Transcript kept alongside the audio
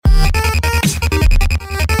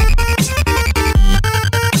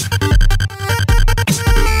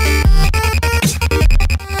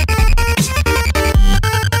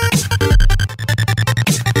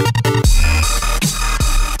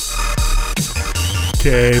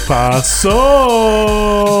¿Qué pasó?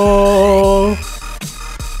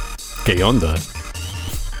 ¿Qué onda?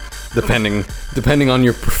 Depending on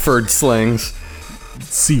your preferred slangs.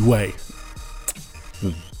 Sí, güey.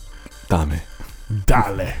 Dame.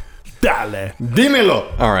 Dale.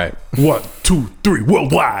 Dímelo. All right. 1, 2, 3,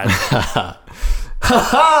 worldwide.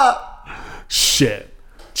 Shit.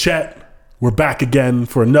 Chet, we're back again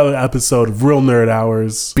for another episode of Real Nerd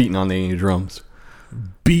Hours. Beating on the drums.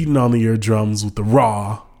 Beating on the eardrums with the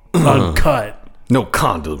raw, uncut. No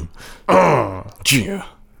condom. Yeah.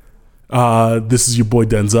 This is your boy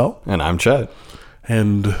Denzel. And I'm Chad.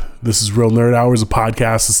 And this is Real Nerd Hours, a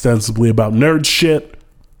podcast ostensibly about nerd shit.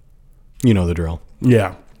 You know the drill.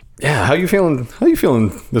 Yeah. Yeah, how you feeling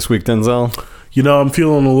this week, Denzel? You know, I'm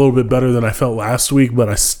feeling a little bit better than I felt last week, but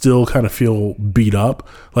I still kind of feel beat up.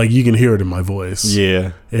 Like, you can hear it in my voice.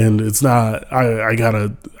 Yeah. And it's not, I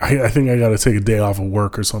think I gotta take a day off of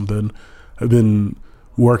work or something. I've been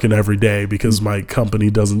working every day because my company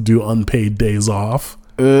doesn't do unpaid days off.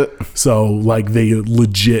 So, like, they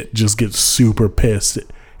legit just get super pissed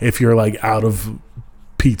if you're, like, out of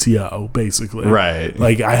PTO, basically. Right.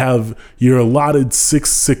 Like, you're allotted 6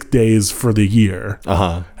 sick days for the year.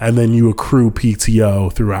 And then you accrue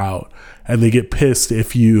PTO throughout. And they get pissed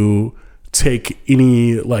if you take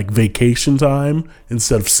any, like, vacation time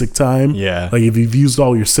instead of sick time. Yeah. Like, if you've used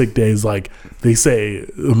all your sick days, like, they say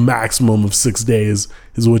a maximum of 6 days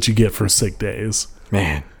is what you get for sick days.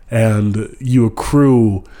 Man. And you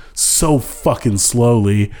accrue so fucking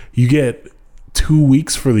slowly. You get 2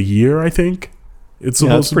 weeks for the year, I think. It's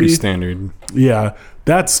supposed that's pretty to be standard. Yeah,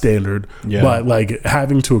 that's standard. Yeah. But like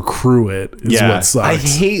having to accrue it is what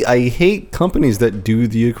sucks. I hate companies that do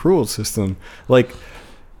the accrual system. Like,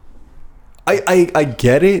 I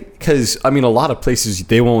get it because I mean a lot of places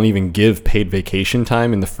they won't even give paid vacation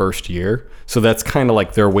time in the first year, so that's kind of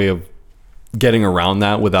like their way of getting around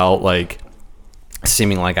that without like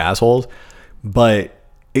seeming like assholes. But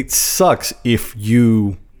it sucks if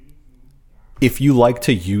you like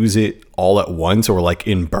to use it all at once or like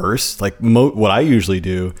in bursts. Like what I usually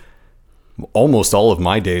do, almost all of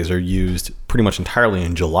my days are used pretty much entirely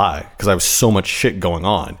in July because I have so much shit going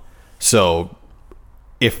on. So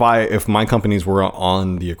if my companies were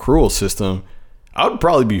on the accrual system, I would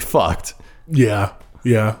probably be fucked. Yeah.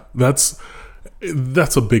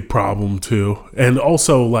 That's a big problem too. And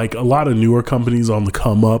also, like, a lot of newer companies on the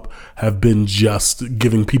come up have been just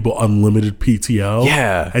giving people unlimited PTO.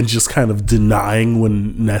 Yeah. And just kind of denying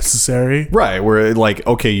when necessary. Right. Where like,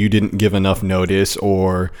 okay, you didn't give enough notice,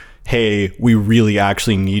 or hey, we really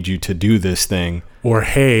actually need you to do this thing. Or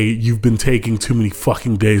hey, you've been taking too many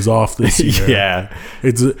fucking days off this year. Yeah.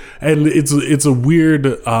 It's a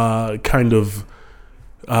weird kind of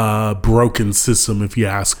broken system, if you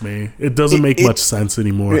ask me. It doesn't make much sense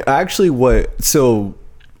anymore. Actually, so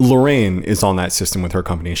Lorraine is on that system with her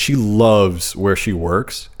company. She loves where she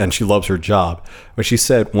works and she loves her job. But she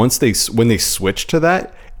said when they switched to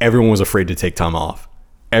that, everyone was afraid to take time off.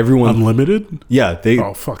 Everyone unlimited? Yeah,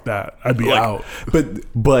 oh fuck that. I'd be out.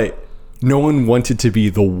 But no one wanted to be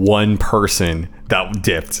the one person that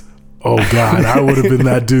dipped. Oh God, I would have been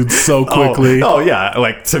that dude so quickly. Oh yeah,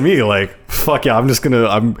 like to me, like fuck yeah,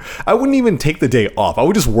 I wouldn't even take the day off. I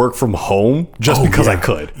would just work from home just because I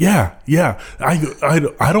could. Yeah.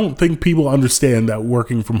 I don't think people understand that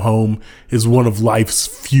working from home is one of life's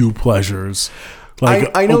few pleasures.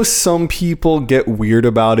 Like, I know some people get weird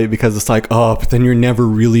about it because it's like, oh, but then you're never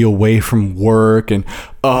really away from work, and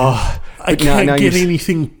I can't get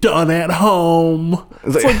anything done at home.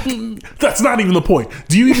 It's like, that's not even the point.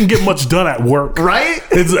 Do you even get much done at work? Right?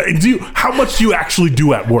 How much do you actually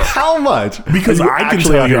do at work? How much? Because I can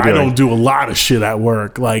tell you, I don't do a lot of shit at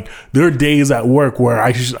work. Like, there are days at work where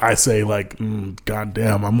I say like, God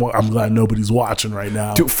damn, I'm glad nobody's watching right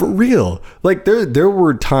now. Dude, for real. Like there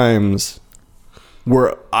were times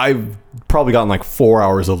where I've probably gotten like 4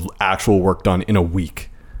 hours of actual work done in a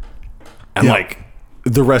week. And like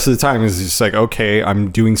the rest of the time is just like, okay,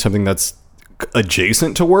 I'm doing something that's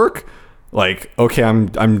adjacent to work. Like, okay, I'm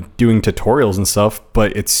doing tutorials and stuff,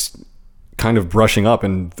 but it's kind of brushing up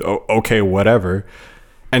and okay, whatever.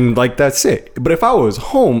 And like, that's it. But if I was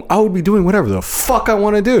home, I would be doing whatever the fuck I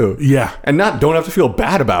want to do. Yeah. And don't have to feel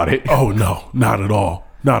bad about it. Oh no, not at all.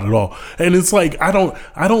 Not at all. And it's like, I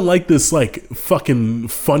don't like this like fucking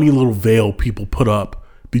funny little veil people put up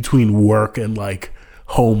between work and like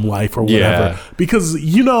home life or whatever. Yeah. Because,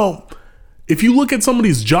 you know, if you look at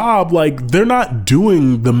somebody's job, like they're not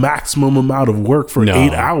doing the maximum amount of work for 8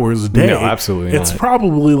 hours a day. No, absolutely It's not.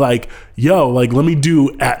 probably like, yo, like let me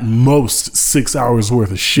do at most 6 hours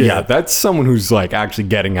worth of shit. Yeah, that's someone who's like actually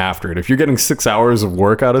getting after it. If you're getting 6 hours of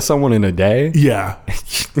work out of someone in a day, Yeah,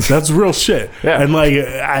 that's real shit. Yeah. And like,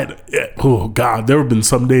 oh God, there have been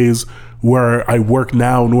some days where I work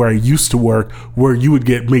now and where I used to work where you would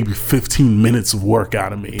get maybe 15 minutes of work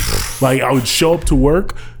out of me. Like I would show up to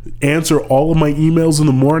work, answer all of my emails in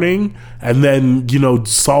the morning, and then, you know,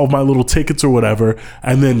 solve my little tickets or whatever,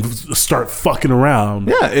 and then start fucking around.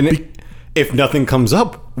 yeah. And if nothing comes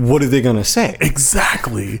up, what are they gonna say?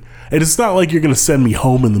 Exactly. And it's not like you're going to send me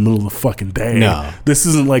home in the middle of the fucking day. No. This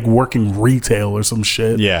isn't like working retail or some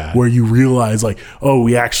shit. Yeah. Where you realize like, oh,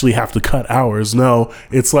 we actually have to cut hours. No,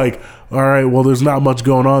 it's like, all right, well, there's not much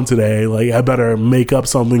going on today. Like, I better make up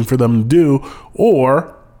something for them to do,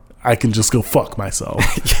 or I can just go fuck myself.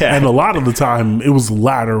 Yeah. And a lot of the time, it was the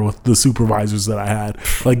latter with the supervisors that I had.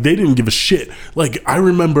 Like, they didn't give a shit. Like, I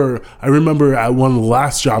remember at one of the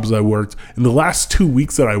last jobs I worked, in the last 2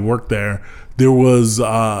 weeks that I worked there was,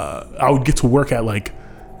 I would get to work at like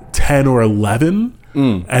 10 or 11,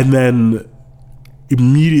 and then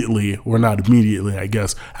immediately, or not immediately, I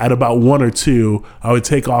guess, at about 1 or 2, I would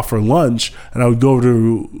take off for lunch and I would go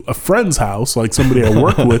to a friend's house, like somebody I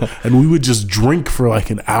worked with, and we would just drink for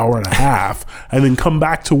like an hour and a half and then come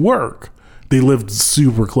back to work. They lived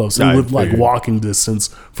super close. They lived like walking distance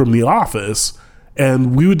from the office,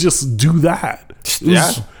 and we would just do that.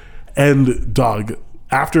 Yeah. And dog,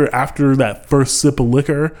 after that first sip of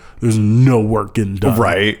liquor, there's no work getting done.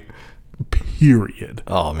 Right. Period.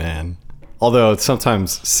 Oh man. Although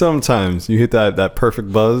sometimes you hit that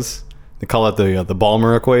perfect buzz. They call it the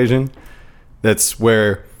Balmer equation. That's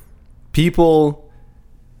where people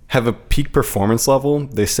have a peak performance level.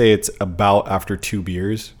 They say it's about after 2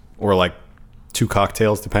 beers or like 2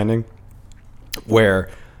 cocktails, depending, where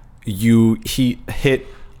you hit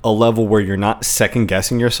a level where you're not second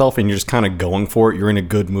guessing yourself and you're just kind of going for it. You're in a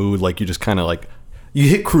good mood. Like you just kind of like, you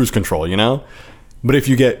hit cruise control, you know? But if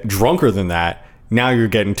you get drunker than that, now you're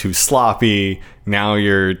getting too sloppy. Now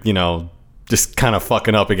you're, you know, just kind of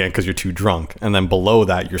fucking up again because you're too drunk. And then below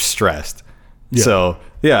that, you're stressed. Yeah. So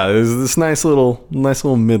yeah, there's this nice little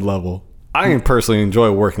mid-level. I personally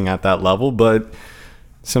enjoy working at that level, but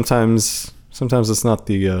sometimes it's not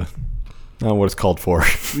not what it's called for.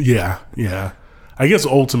 Yeah. I guess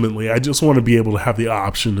ultimately, I just want to be able to have the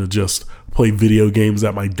option to just play video games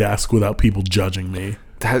at my desk without people judging me.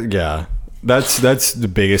 That's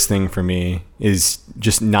the biggest thing for me, is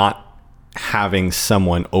just not having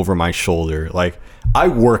someone over my shoulder. Like, I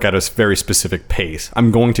work at a very specific pace.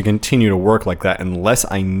 I'm going to continue to work like that unless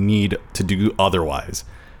I need to do otherwise.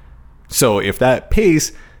 So if that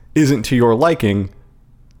pace isn't to your liking,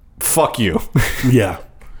 fuck you. Yeah.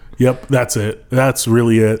 Yep, that's it. That's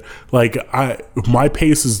really it. Like, my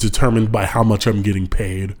pace is determined by how much I'm getting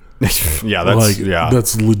paid. Yeah,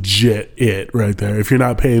 that's legit it right there. If you're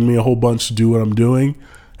not paying me a whole bunch to do what I'm doing,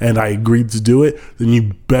 and I agreed to do it, then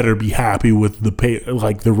you better be happy with the pay,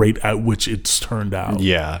 like the rate at which it's turned out.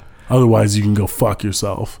 Yeah. Otherwise, you can go fuck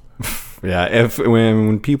yourself. Yeah.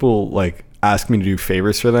 When people like ask me to do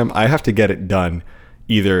favors for them, I have to get it done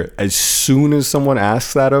either as soon as someone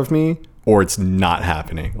asks that of me, or it's not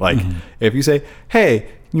happening. Like, if you say, "Hey,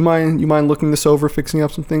 you mind looking this over, fixing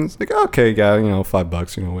up some things?" Like, okay, yeah, you know,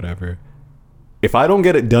 $5, you know, whatever. If I don't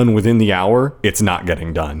get it done within the hour, it's not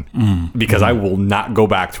getting done because I will not go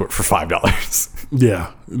back to it for $5.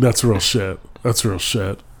 Yeah, that's real shit.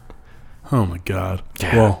 Oh my God.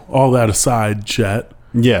 Yeah. Well, all that aside, Chet,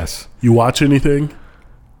 Yes. you watch anything?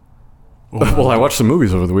 Well, I watched some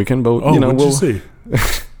movies over the weekend, but you know, what'd you see?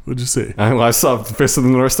 What'd you see? I saw Fist of the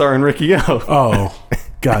North Star and Ricky O. Oh,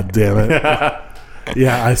 God damn it.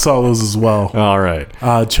 Yeah, I saw those as well. All right.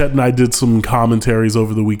 Chet and I did some commentaries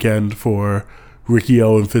over the weekend for Ricky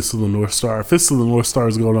O and Fist of the North Star. Fist of the North Star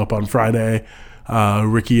is going up on Friday.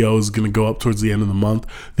 Ricky O is going to go up towards the end of the month.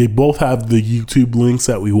 They both have the YouTube links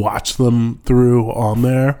that we watch them through on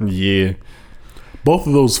there. Yeah. Both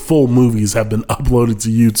of those full movies have been uploaded to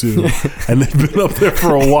YouTube, and they've been up there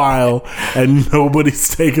for a while, and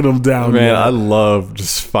nobody's taking them down. Man, yet. I love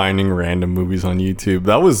just finding random movies on YouTube.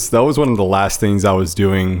 That was one of the last things I was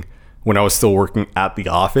doing when I was still working at the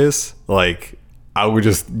office. Like, I would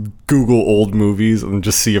just Google old movies and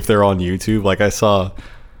just see if they're on YouTube. Like, I saw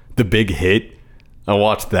The Big Hit. I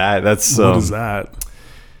watched that. That's What is that?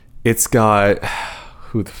 It's got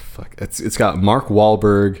who the fuck? It's got Mark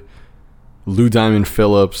Wahlberg, Lou Diamond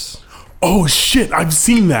Phillips. Oh shit! I've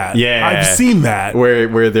seen that. Yeah, I've seen that.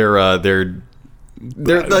 Where they're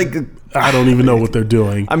like I don't even know what they're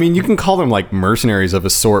doing. I mean, you can call them like mercenaries of a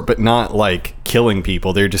sort, but not like killing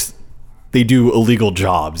people. They do illegal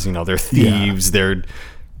jobs. You know, they're thieves. They're,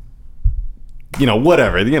 you know,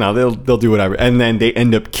 whatever. You know, they'll do whatever, and then they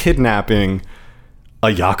end up kidnapping a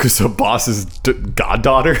Yakuza boss's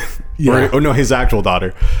goddaughter. Yeah. Or no, his actual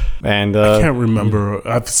daughter. And I can't remember.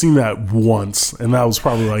 I've seen that once, and that was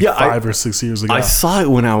probably like 5 or 6 years ago. I saw it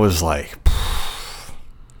when I was like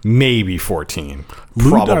maybe 14. Lou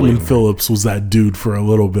Probably. Diamond Phillips was that dude for a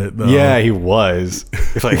little bit, though. Yeah, he was.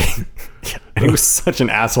 It's like, and he was such an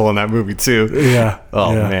asshole in that movie too. Yeah.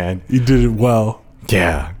 Oh yeah. man, he did it well.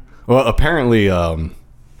 Yeah. Well, apparently, I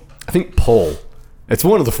think Poll, it's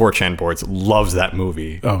one of the 4chan boards, loves that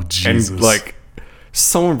movie. Oh Jesus! And like,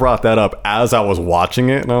 someone brought that up as I was watching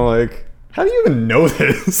it, and I'm like, how do you even know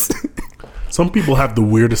this? Some people have the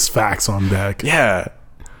weirdest facts on deck. Yeah.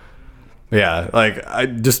 Yeah, like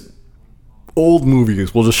old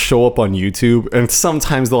movies will just show up on YouTube, and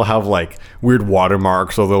sometimes they'll have like weird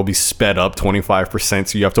watermarks, or they'll be sped up 25%,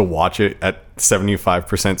 so you have to watch it at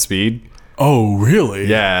 75% speed. Oh, really?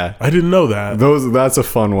 Yeah, I didn't know that. that's a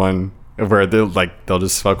fun one where they'll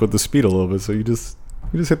just fuck with the speed a little bit, so you just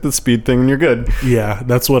hit the speed thing and you're good. Yeah,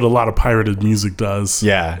 that's what a lot of pirated music does.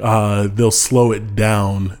 Yeah, they'll slow it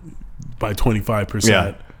down by 25%.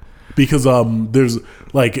 Yeah. Because there's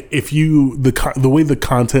like, if you the way the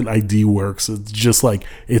content ID works, it's just like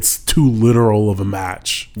it's too literal of a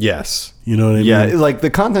match. yes. You know what I mean? Yeah, like the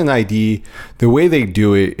content ID, the way they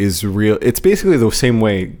do it is real. It's basically the same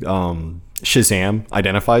way Shazam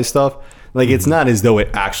identifies stuff. Like, it's not as though it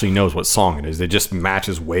actually knows what song it is. It just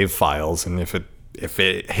matches wave files, and if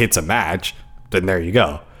it hits a match, then there you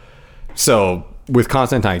go. So with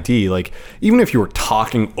content ID, like, even if you were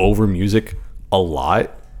talking over music a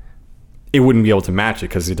lot, it wouldn't be able to match it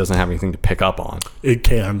because it doesn't have anything to pick up on. It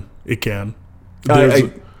can.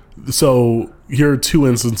 So here are 2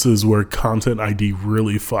 instances where content ID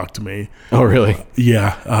really fucked me. Oh, really?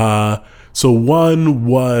 Yeah. So one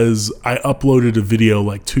was, I uploaded a video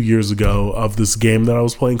like 2 years ago of this game that I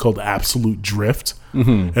was playing called Absolute Drift.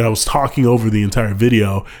 And I was talking over the entire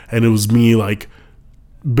video, and it was me like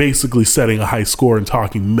basically setting a high score and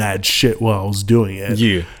talking mad shit while I was doing it.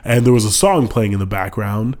 Yeah. And there was a song playing in the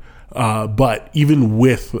background. But even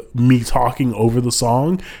with me talking over the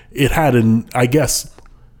song, it had I guess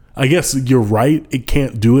you're right. It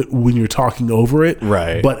can't do it when you're talking over it.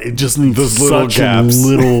 Right. But it just needs Those little such gaps.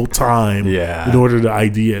 little time Yeah. in order to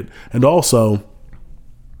ID it. And also,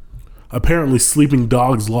 apparently Sleeping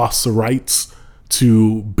Dogs lost the rights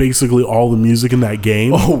to basically all the music in that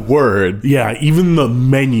game. Oh, word. Yeah, even the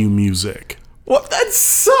menu music. What? That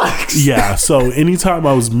sucks. Yeah, so anytime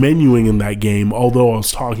I was menuing in that game, although I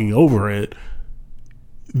was talking over it,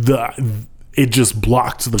 it just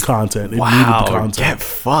blocked the content. It muted the content. Get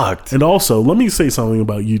fucked. And also, let me say something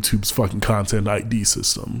about YouTube's fucking content ID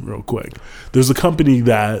system real quick. There's a company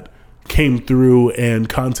that came through and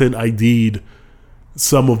content ID'd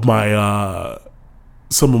some of my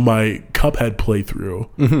Cuphead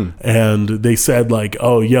playthrough, and they said like,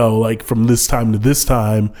 oh, yo, like from this time to this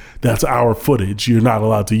time, that's our footage. You're not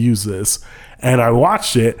allowed to use this. And I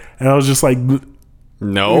watched it, and I was just like,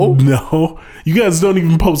 No, you guys don't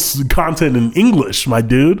even post content in English, my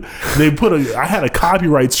dude. I had a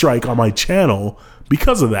copyright strike on my channel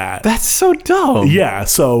because of that. that's so dumb. Yeah,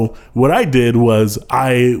 so what I did was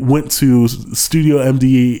I went to Studio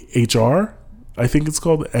MDHR, I think it's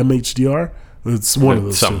called MHDR. It's one of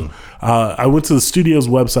those two. I went to the studio's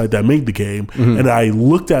website that made the game, and I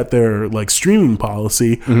looked at their like streaming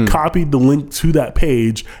policy, copied the link to that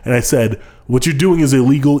page, and I said, "What you're doing is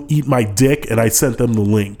illegal. Eat my dick." And I sent them the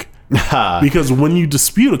link. Because when you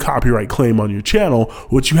dispute a copyright claim on your channel,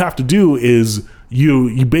 what you have to do is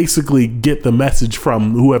you basically get the message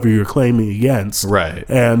from whoever you're claiming against, Right.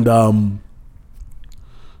 And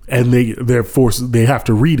they have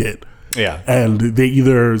to read it. Yeah. And they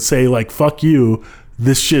either say like, fuck you,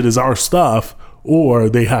 this shit is our stuff, or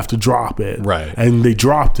they have to drop it. Right. And they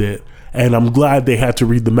dropped it. And I'm glad they had to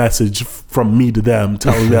read the message from me to them,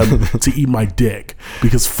 telling them to eat my dick,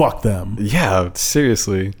 because fuck them. Yeah,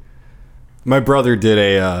 seriously. My brother did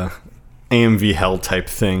a AMV Hell type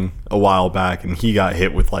thing a while back, and he got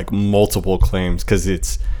hit with like multiple claims because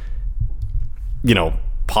it's, you know,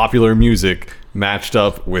 popular music matched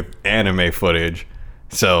up with anime footage.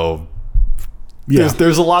 So Yeah.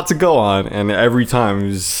 there's a lot to go on, and every time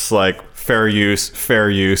it's just like fair use,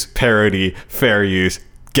 parody, fair use,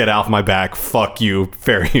 get off my back, fuck you,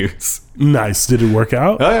 fair use. Nice. Did it work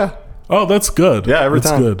out? Oh yeah. Oh, that's good. Yeah, every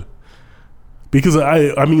that's time. good. Because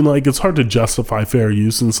I mean, like, it's hard to justify fair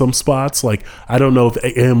use in some spots. Like, I don't know if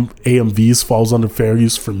AMVs falls under fair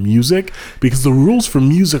use for music, because the rules for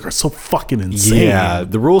music are so fucking insane. Yeah,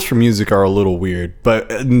 the rules for music are a little weird. But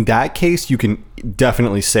in that case, you can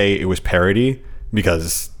definitely say it was parody,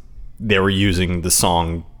 because they were using the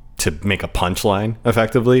song to make a punchline,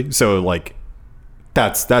 effectively. So, like,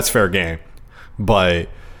 that's fair game. But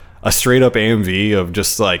a straight up AMV of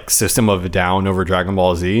just, like, System of a Down over Dragon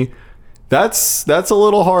Ball Z... That's a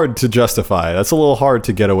little hard to justify. That's a little hard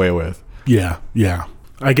to get away with. Yeah.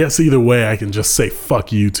 I guess either way, I can just say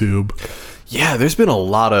fuck YouTube. Yeah, there's been a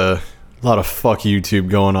lot of fuck YouTube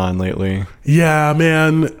going on lately. Yeah,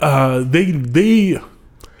 man. They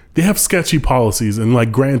have sketchy policies, and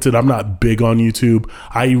like, granted, I'm not big on YouTube.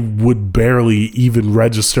 I would barely even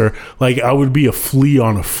register. Like, I would be a flea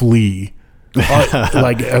on a flea.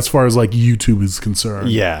 Like, as far as like YouTube is concerned.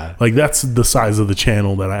 Yeah, like, that's the size of the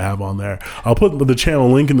channel that I have on there. I'll put the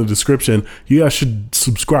channel link in the description. You guys should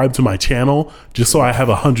subscribe to my channel, just so I have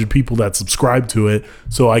 100 people that subscribe to it,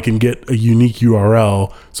 so I can get a unique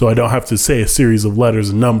URL, so I don't have to say a series of letters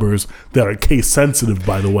and numbers that are case sensitive,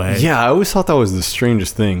 by the way. Yeah, I always thought that was the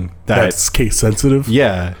strangest thing. That's case sensitive.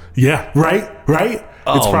 Yeah, right.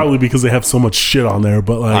 It's Oh. probably because they have so much shit on there,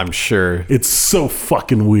 but like, I'm sure it's so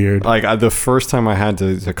fucking weird. Like, the first time I had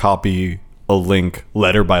to copy a link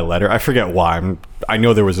letter by letter, I forget why. I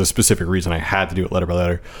know there was a specific reason I had to do it letter by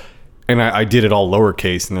letter, and I did it all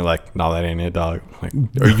lowercase, and they're like, "No, that ain't it, dog." I'm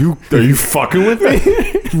like, are you fucking with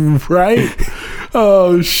me? Right?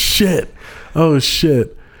 Oh shit.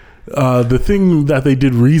 The thing that they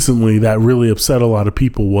did recently that really upset a lot of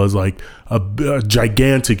people was like a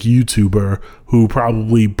gigantic YouTuber who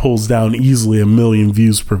probably pulls down easily 1 million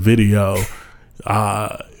views per video.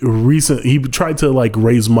 He tried to like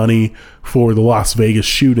raise money for the Las Vegas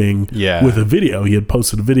shooting with a video. He had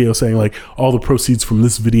posted a video saying like, all the proceeds from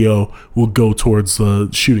this video will go towards the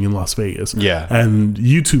shooting in Las Vegas. Yeah. And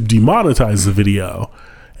YouTube demonetized the video.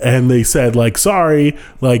 And they said, like, sorry,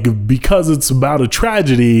 like, because it's about a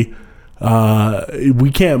tragedy, we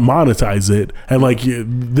can't monetize it. And like,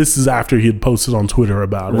 this is after he had posted on Twitter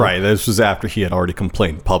about it. Right. This was after he had already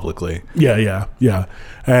complained publicly. Yeah.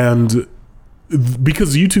 And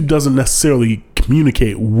because YouTube doesn't necessarily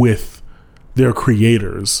communicate with their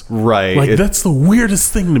creators. Right. Like, that's the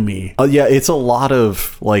weirdest thing to me. Yeah, it's a lot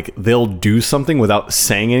of like, they'll do something without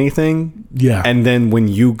saying anything. Yeah. And then when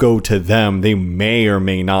you go to them, they may or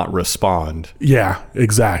may not respond. Yeah,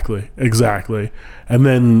 exactly. And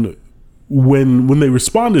then when they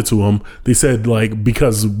responded to him, they said, like,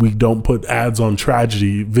 because we don't put ads on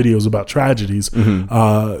videos about tragedies,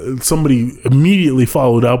 somebody immediately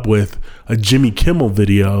followed up with a Jimmy Kimmel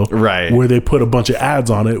video, right, where they put a bunch of ads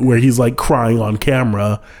on it where he's like crying on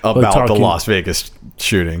camera about the Las Vegas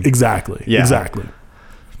shooting. Exactly. Yeah. Exactly.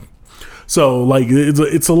 So like,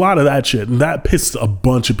 it's a lot of that shit, and that pissed a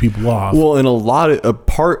bunch of people off. Well, and a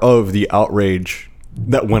part of the outrage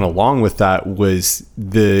that went along with that was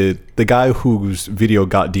the guy whose video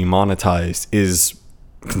got demonetized is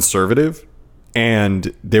conservative,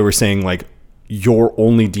 and they were saying like, you're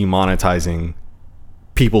only demonetizing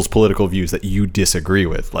people's political views that you disagree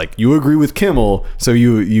with. Like, you agree with Kimmel, so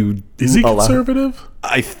you is he conservative?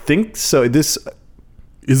 I think so. This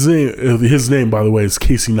his name, by the way, is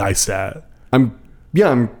Casey Neistat.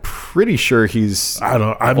 I'm pretty sure he's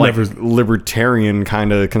I've like never libertarian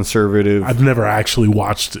kind of conservative. I've never actually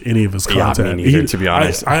watched any of his content. Me neither, to be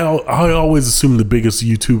honest. I always assume the biggest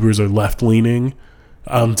YouTubers are left leaning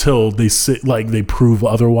until they prove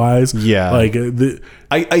otherwise. Yeah, like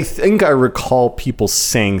I think I recall people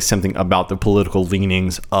saying something about the political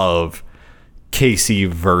leanings of Casey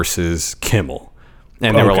versus Kimmel.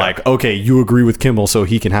 And they were like, okay, you agree with Kimmel, so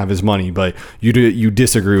he can have his money, but you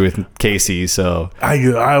disagree with Casey, so...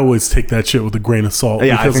 I always take that shit with a grain of salt.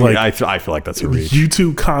 Yeah, because I feel like that's a reach.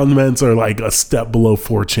 YouTube comments are like a step below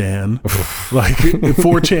 4chan. Like,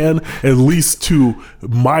 4chan, at least to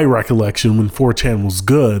my recollection, when 4chan was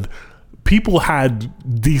good, people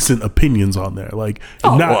had decent opinions on there. Like,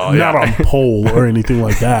 not on poll or anything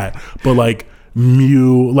like that, but like...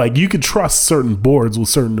 Mew, like, you could trust certain boards with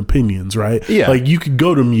certain opinions, right? Yeah. Like, you could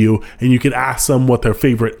go to Mew and you could ask them what their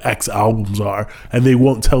favorite X albums are, and they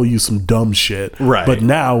won't tell you some dumb shit. Right. But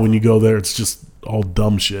now when you go there, it's just all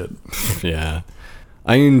dumb shit. Yeah.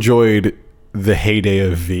 I enjoyed the heyday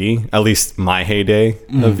of V, at least my heyday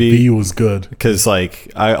of V. V was good. Because,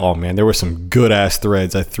 like, there were some good ass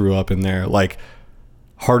threads I threw up in there. Like,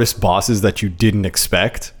 hardest bosses that you didn't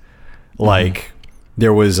expect. Like,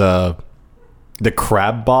 there was the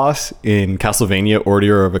crab boss in Castlevania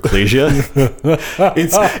Order of Ecclesia.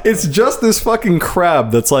 it's just this fucking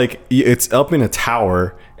crab that's like, it's up in a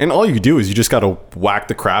tower, and all you do is you just gotta whack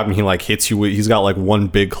the crab, and he like hits you with, he's got like one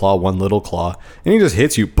big claw, one little claw, and he just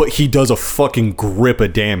hits you, but he does a fucking grip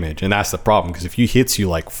of damage, and that's the problem, because if he hits you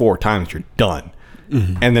like 4 times, you're done.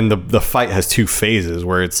 And then the fight has 2 phases,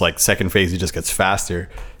 where it's like second phase, it just gets faster.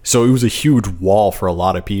 So it was a huge wall for a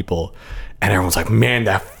lot of people, and everyone's like, man,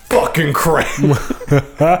 that fucking crap.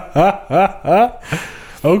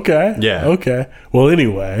 Okay. Yeah. Okay. Well,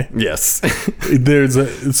 anyway. Yes.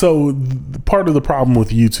 So part of the problem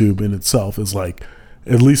with YouTube in itself is like,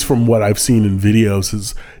 at least from what I've seen in videos,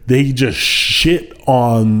 is they just shit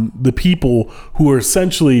on the people who are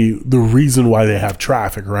essentially the reason why they have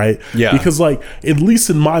traffic, right? Yeah. Because like, at least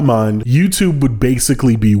in my mind, YouTube would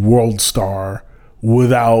basically be World Star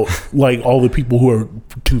without like all the people who are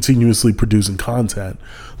continuously producing content.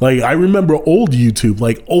 Like, I remember old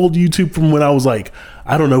YouTube from when I was like,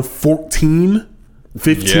 I don't know, 14,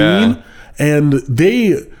 15. Yeah. And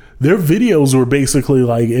their videos were basically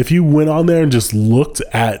like, if you went on there and just looked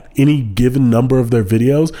at any given number of their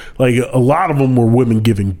videos, like a lot of them were women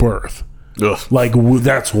giving birth. Ugh. Like,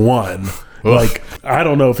 that's one. Ugh. Like, I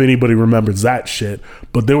don't know if anybody remembers that shit,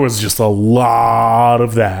 but there was just a lot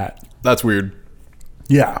of that. That's weird.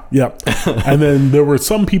 Yeah. And then there were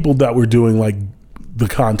some people that were doing like the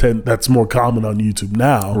content that's more common on YouTube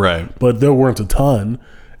now. Right. But there weren't a ton.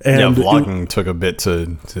 And vlogging took a bit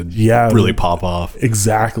to really pop off.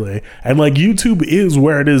 Exactly. And like, YouTube is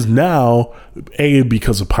where it is now, A,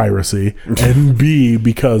 because of piracy, and B,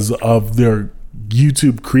 because of their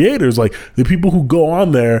YouTube creators, like the people who go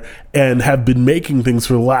on there and have been making things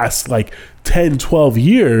for the last like 10, 12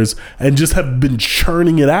 years and just have been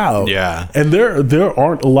churning it out. Yeah. And there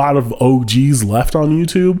aren't a lot of OGs left on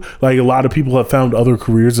YouTube. Like, a lot of people have found other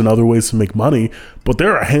careers and other ways to make money, but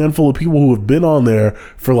there are a handful of people who have been on there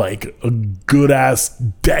for like a good ass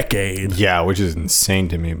decade. Yeah, which is insane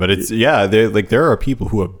to me. But it's, there are people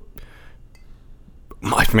who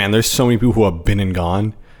have, man, there's so many people who have been and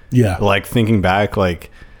gone. Yeah. Like, thinking back,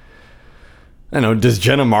 like, I don't know, does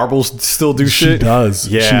Jenna Marbles still do shit? She does.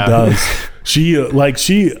 Yeah. She does.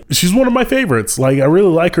 She's one of my favorites. Like, I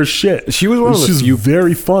really like her shit. She was one of the few,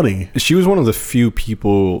 very funny. She was one of the few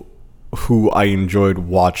people who I enjoyed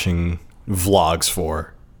watching vlogs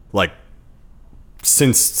for, like,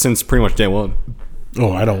 since pretty much day one.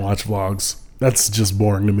 Oh, I don't watch vlogs. That's just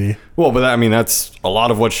boring to me. Well, but that's a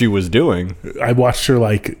lot of what she was doing. I watched her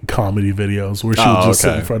like comedy videos where she would just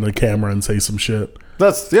sit in front of the camera and say some shit.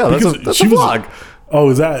 That's a vlog.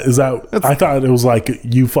 Is that? I thought it was like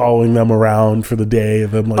you following them around for the day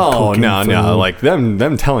and them like. Oh no, like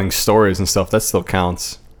them telling stories and stuff, that still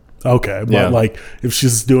counts. Okay, but like if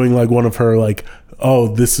she's doing like one of her like,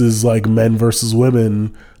 oh, this is like men versus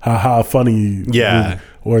women, haha, funny. Yeah.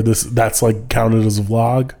 Or that's like counted as a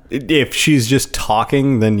vlog. If she's just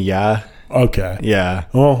talking, then yeah. Okay. Yeah.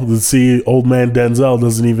 Well, see, old man Denzel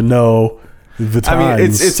doesn't even know the times. I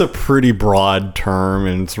mean, it's a pretty broad term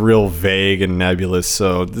and it's real vague and nebulous.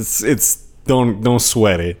 So it's don't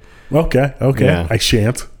sweat it. Okay. Yeah. I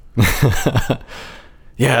shan't.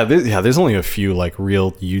 There's only a few like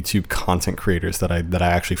real YouTube content creators that I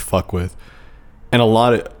actually fuck with, and a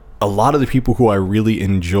lot of the people who I really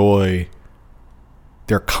enjoy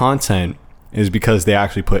their content is because they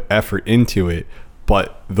actually put effort into it.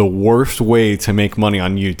 But the worst way to make money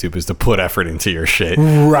on YouTube is to put effort into your shit.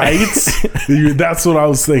 Right? That's what I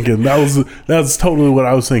was thinking. That's totally what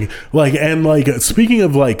I was thinking. Like, and like, speaking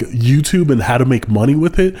of like YouTube and how to make money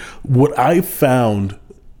with it, what I found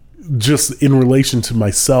just in relation to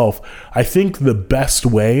myself, I think the best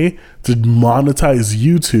way to monetize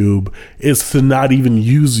YouTube is to not even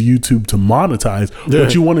use YouTube to monetize. Yeah.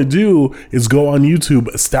 What you want to do is go on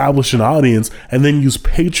YouTube, establish an audience, and then use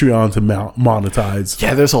Patreon to monetize.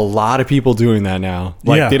 Yeah, there's a lot of people doing that now.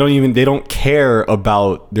 Like, they don't care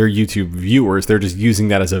about their YouTube viewers. They're just using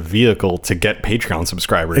that as a vehicle to get Patreon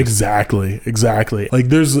subscribers. Exactly. Like,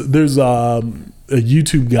 there's a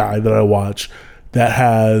YouTube guy that I watch that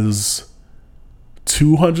has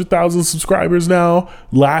 200,000 subscribers now.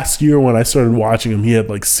 Last year when I started watching him, he had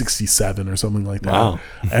like 67 or something like that. Wow.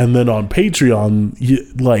 And then on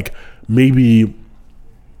Patreon, like maybe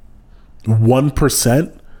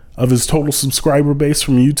 1% of his total subscriber base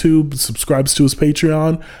from YouTube subscribes to his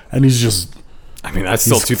Patreon, and he's just... I mean, that's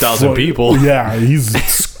still 2,000 people. Yeah, he's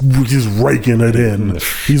raking it in.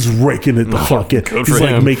 He's raking it the fuck in. He's like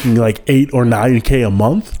him. Making like 8 or 9K a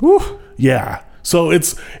month. Woo. Yeah. So I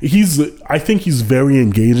think he's very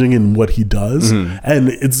engaging in what he does. Mm-hmm. And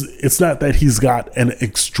it's not that he's got an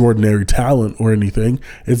extraordinary talent or anything.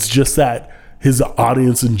 It's just that his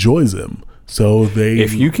audience enjoys him. So they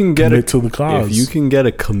if you can get commit to the cause. If you can get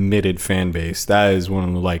a committed fan base, that is one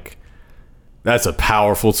of the, like, that's a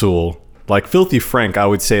powerful tool. Like Filthy Frank, I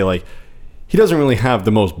would say, like, he doesn't really have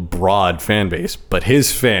the most broad fan base, but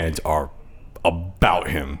his fans are about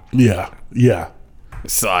him. Yeah.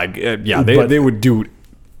 So they would do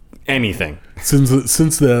anything.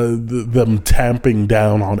 Since them tamping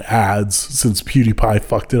down on ads, since PewDiePie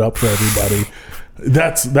fucked it up for everybody.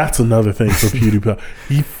 That's another thing for PewDiePie.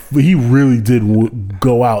 He really did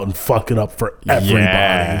go out and fuck it up for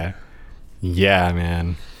everybody. Yeah,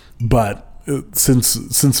 man. But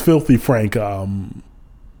since Filthy Frank's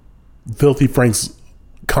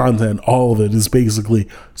content, all of it is basically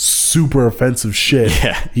super offensive shit.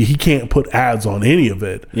 Yeah. He can't put ads on any of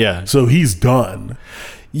it. Yeah. So he's done.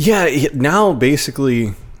 Yeah. Now,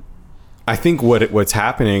 basically, I think what's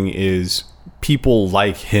happening is people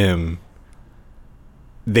like him,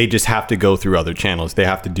 they just have to go through other channels. They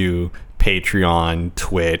have to do Patreon,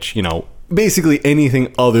 Twitch, basically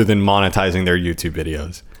anything other than monetizing their YouTube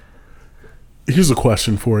videos. Here's a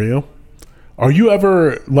question for you. Are you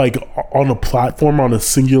ever, like, on a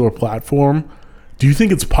singular platform, do you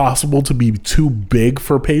think it's possible to be too big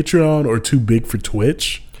for Patreon or too big for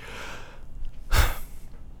Twitch?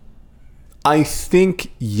 I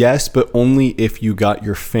think yes, but only if you got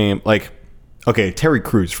your fame. Like, okay, Terry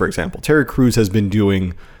Crews, for example. Terry Crews has been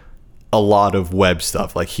doing a lot of web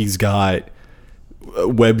stuff. Like, he's got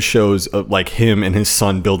web shows of, like, him and his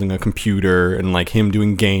son building a computer, and, like, him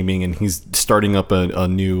doing gaming, and he's starting up a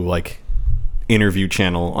new, like, interview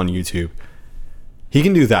channel on YouTube. He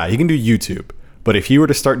can do that. He can do YouTube. But if he were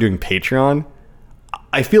to start doing Patreon,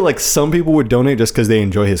 I feel like some people would donate just because they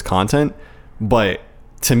enjoy his content. But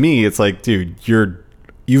to me, it's like, dude,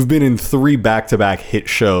 you've been in 3 back-to-back hit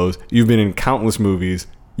shows. You've been in countless movies.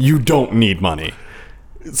 You don't need money.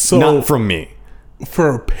 So not from me.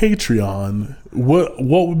 For Patreon, what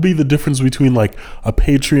would be the difference between, like, a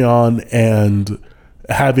Patreon and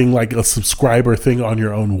having, like, a subscriber thing on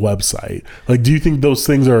your own website? Like, do you think those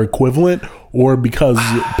things are equivalent, or because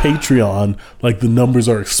Patreon, like, the numbers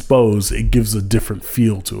are exposed, it gives a different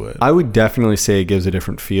feel to it? I would definitely say it gives a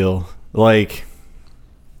different feel. Like,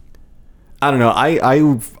 I don't know.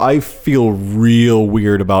 I feel real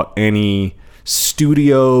weird about any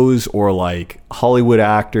studios or, like, Hollywood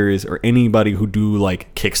actors or anybody who do,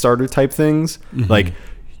 like, Kickstarter type things. Mm-hmm. Like,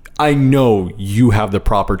 I know you have the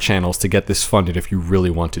proper channels to get this funded if you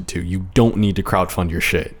really wanted to. You don't need to crowdfund your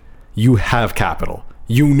shit. You have capital.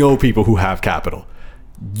 You know people who have capital.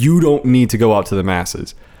 You don't need to go out to the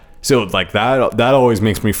masses. So, like, that always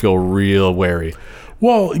makes me feel real wary.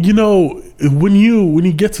 Well, when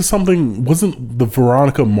you get to something, wasn't the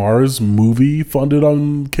Veronica Mars movie funded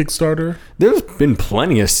on Kickstarter? There's been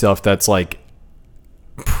plenty of stuff that's, like,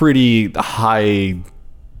 pretty high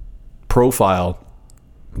profile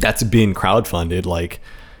that's been crowdfunded. Like,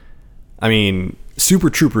 I mean, Super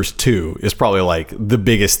Troopers 2 is probably, like, the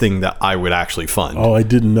biggest thing that I would actually fund. Oh, I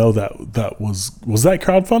didn't know that was that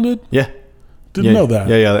crowdfunded? Yeah. Didn't know that.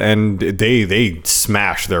 Yeah, and they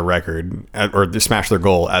smashed their record, or they smashed their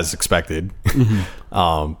goal as expected.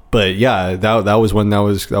 Mm-hmm. But yeah, that was one that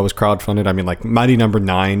was crowdfunded. I mean, like, Mighty Number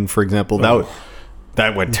 9, for example,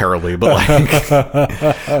 that went terribly. But,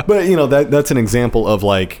 like, but that's an example of,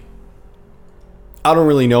 like, I don't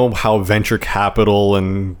really know how venture capital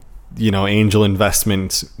and angel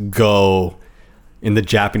investments go in the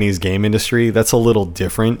Japanese game industry. That's a little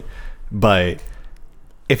different, but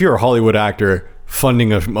if you're a Hollywood actor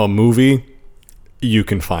funding a movie, you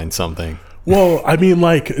can find something. Well, I mean,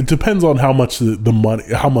 like, it depends on how much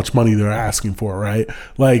how much money they're asking for, right?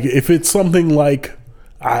 Like, if it's something like,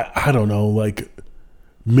 I don't know, like,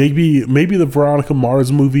 maybe the Veronica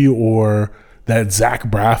Mars movie or that Zach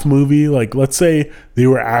Braff movie, like, let's say they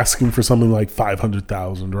were asking for something like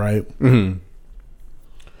 $500,000, right? Mm-hmm.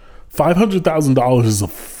 $500,000 is a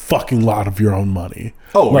fucking lot of your own money.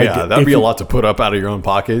 Oh, like, yeah, that'd be a lot to put up out of your own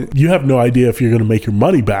pocket. You have no idea if you're going to make your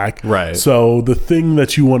money back. Right. So the thing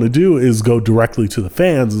that you want to do is go directly to the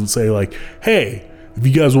fans and say, like, hey, if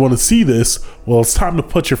you guys want to see this, well, it's time to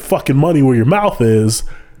put your fucking money where your mouth is.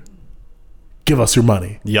 Give us your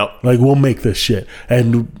money. Yep. Like, we'll make this shit.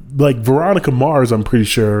 And, like, Veronica Mars, I'm pretty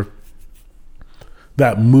sure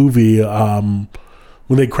that movie,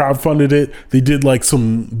 when they crowdfunded it, they did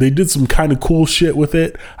some kind of cool shit with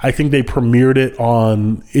it. I think they premiered it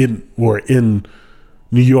in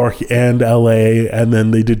New York and LA, and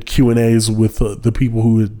then they did Q&As with the people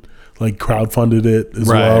who had, like crowdfunded it as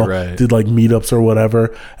well. Right. Did like meetups or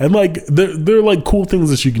whatever. And like they're like cool things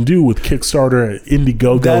that you can do with Kickstarter,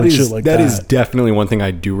 Indiegogo, and shit like that. That is definitely one thing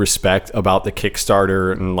I do respect about the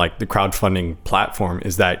Kickstarter and like the crowdfunding platform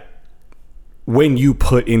is that when you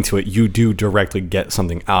put into it, you do directly get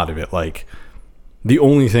something out of it. Like the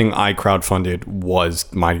only thing I crowdfunded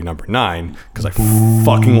was Mighty Number 9 because I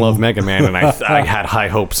fucking love Mega Man and I had high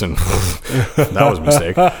hopes and that was a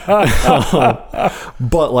mistake.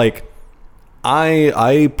 But like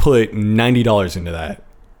I put $90 into that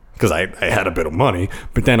because I had a bit of money,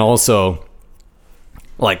 but then also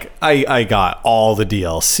like I got all the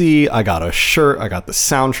DLC, I got a shirt, I got the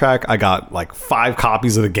soundtrack, I got like 5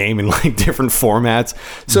 copies of the game in like different formats.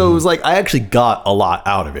 So it was like I actually got a lot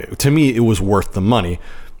out of it. To me, it was worth the money,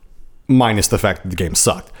 minus the fact that the game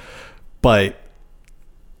sucked. But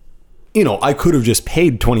you know, I could have just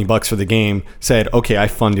paid $20 for the game, said, okay, I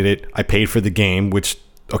funded it, I paid for the game, which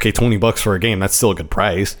okay, $20 for a game, that's still a good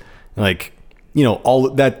price. Like, you know,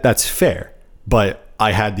 all that's fair. But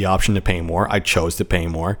I had the option to pay more. I chose to pay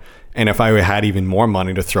more. And if I had even more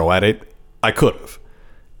money to throw at it, I could have.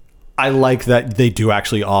 I like that they do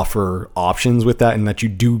actually offer options with that and that you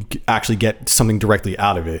do actually get something directly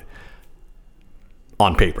out of it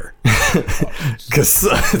on paper. Because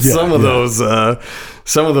some of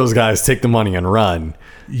those guys take the money and run.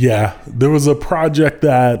 Yeah, there was a project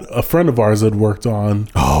that a friend of ours had worked on.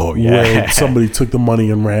 Oh, yeah. Where somebody took the money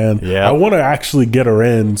and ran. Yeah. I want to actually get her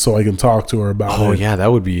in so I can talk to her about it. Oh, yeah, that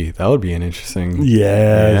would be an interesting.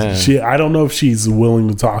 Yeah. I don't know if she's willing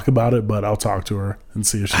to talk about it, but I'll talk to her and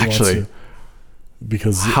see if she wants to.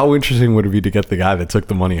 Because how interesting would it be to get the guy that took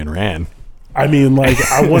the money and ran? I mean, like,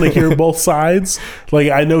 I want to hear both sides. Like,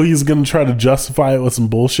 I know he's going to try to justify it with some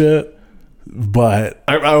bullshit. But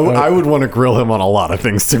I would want to grill him on a lot of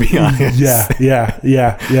things, to be honest.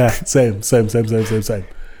 Yeah. Same.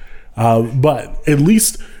 But at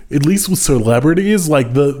least with celebrities,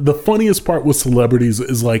 like the funniest part with celebrities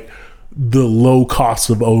is like the low cost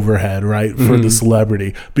of overhead, right? For the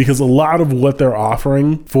celebrity, because a lot of what they're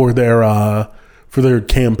offering for their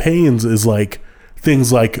campaigns is like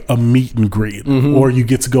things like a meet and greet, or you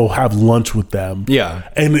get to go have lunch with them. Yeah.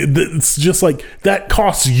 And it's just like that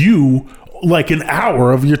costs you like an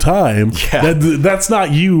hour of your time. Yeah. That's not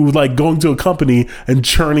you like going to a company and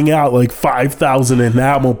churning out like 5,000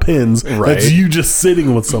 enamel pins. Right. That's you just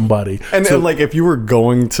sitting with somebody. And like if you were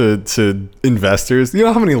going to investors, you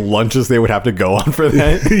know how many lunches they would have to go on for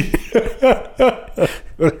that?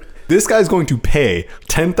 This guy's going to pay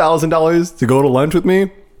 $10,000 to go to lunch with me.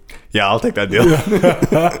 Yeah, I'll take that deal.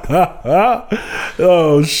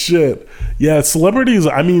 Oh, shit. Yeah, celebrities,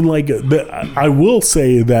 I mean, like, I will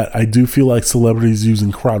say that I do feel like celebrities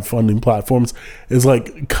using crowdfunding platforms is,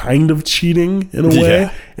 like, kind of cheating in a way.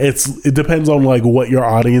 Yeah. It depends on, like, what your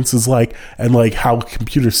audience is like and, like, how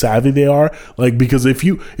computer savvy they are. Like, because if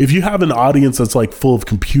you have an audience that's, like, full of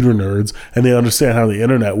computer nerds and they understand how the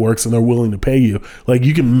internet works and they're willing to pay you, like,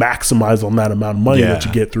 you can maximize on that amount of money that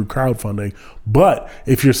you get through crowdfunding. But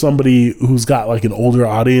if you're somebody who's got like an older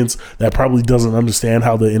audience that probably doesn't understand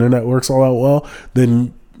how the internet works all that well,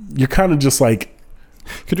 then you're kind of just like...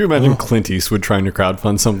 Could you imagine Clint Eastwood trying to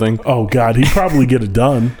crowdfund something? Oh, God, he'd probably get it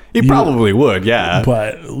done. He probably would, yeah.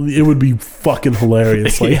 But it would be fucking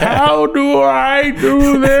hilarious. Like, how do I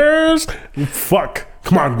do this? Fuck.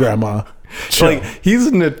 Come on, Grandma. Chill. Like, he's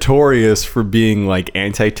notorious for being like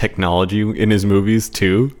anti-technology in his movies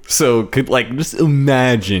too. So could like just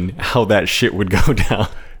imagine how that shit would go down.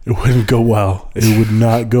 It wouldn't go well. It would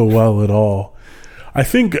not go well at all. I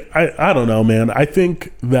think I don't know, man. I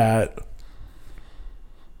think that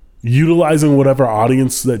utilizing whatever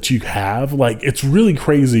audience that you have, like, it's really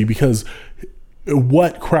crazy because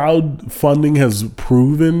what crowdfunding has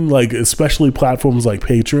proven, like especially platforms like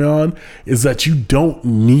Patreon, is that you don't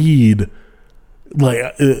need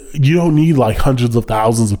like hundreds of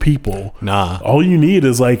thousands of people. Nah. All you need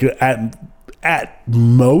is like at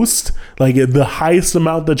most, like the highest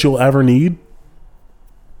amount that you'll ever need,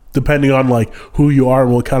 depending on like who you are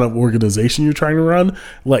and what kind of organization you're trying to run,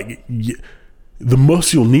 like the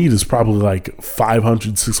most you'll need is probably like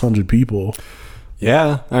 500, 600 people.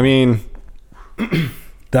 Yeah, I mean,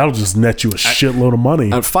 that'll just net you a shitload of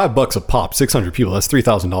money. At $5 a pop, 600 people, that's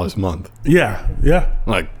 $3,000 a month. Yeah.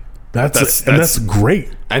 Like that's great.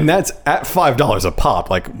 And that's at $5 a pop.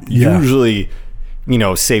 Like usually, you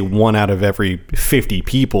know, say 1 out of every 50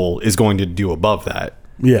 people is going to do above that.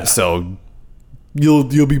 Yeah. So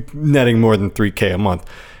you'll be netting more than $3,000 a month.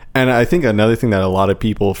 And I think another thing that a lot of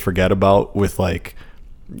people forget about with like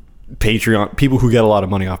Patreon, people who get a lot of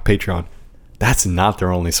money off Patreon, that's not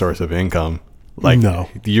their only source of income. Like, No.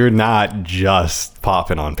 you're not just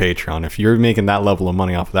popping on Patreon. If you're making that level of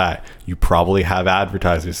money off of that, you probably have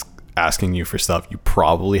advertisers asking you for stuff. You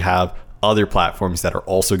probably have other platforms that are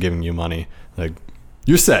also giving you money. Like,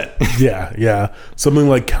 you're set. Yeah. Something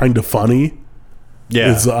like Kind of Funny.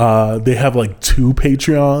 Yeah. Is they have like 2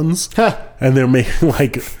 Patreons, and they're making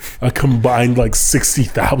like a combined like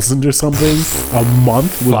 60,000 or something a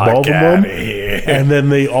month with both of them. And then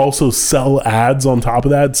they also sell ads on top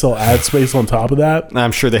of that, sell ad space on top of that.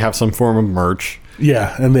 I'm sure they have some form of merch.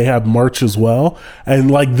 Yeah, and they have merch as well, and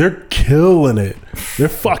like they're killing it. They're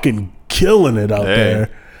fucking killing it out there.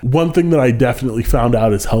 One thing that I definitely found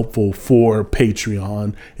out is helpful for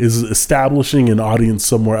Patreon is establishing an audience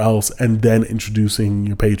somewhere else and then introducing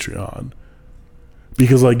your Patreon.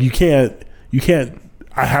 Because like you can't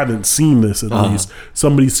I haven't seen this at least.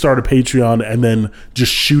 Somebody start a Patreon and then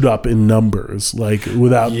just shoot up in numbers like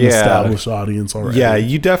without an established audience already. Yeah,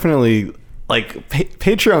 you definitely like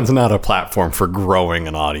Patreon's not a platform for growing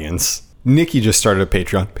an audience. Nikki just started a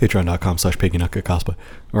Patreon, patreon.com/PiggyNutCosplay.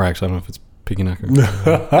 Or actually, I don't know if it's Piggy Nucker.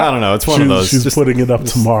 I don't know. It's one of those. She's putting it up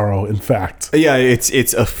tomorrow, in fact. Yeah,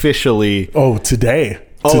 it's officially. Oh, today.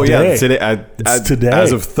 Today. Today.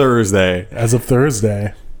 As of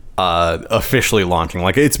Thursday. Officially launching.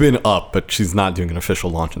 Like, it's been up, but she's not doing an official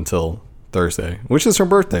launch until Thursday, which is her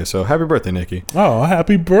birthday. So happy birthday, Nikki. Oh,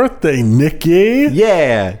 happy birthday, Nikki.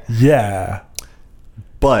 Yeah.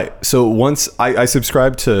 But so once I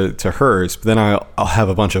subscribe to hers, but then I'll have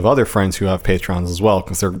a bunch of other friends who have Patrons as well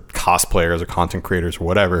because they're cosplayers or content creators or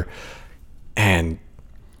whatever. And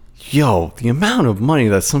the amount of money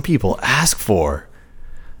that some people ask for.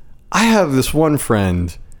 I have this one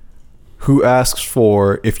friend who asks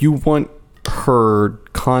for, if you want her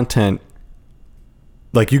content,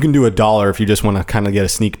 like you can do $1 if you just want to kind of get a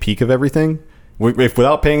sneak peek of everything. If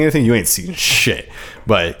without paying anything, you ain't seeing shit.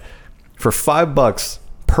 But for $5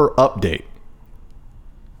 per update.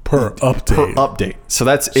 Per update. So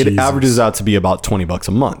it averages out to be about $20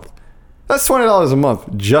 a month. That's $20 a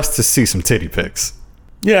month just to see some titty pics.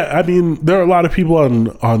 Yeah, I mean, there are a lot of people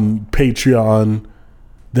on Patreon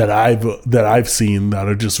that I've seen that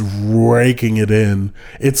are just raking it in.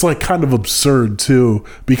 It's like kind of absurd too,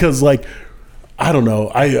 because like, I don't know,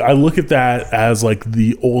 I look at that as like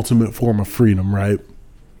the ultimate form of freedom, right?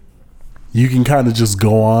 You can kind of just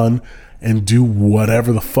go on and do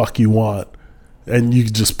whatever the fuck you want, and you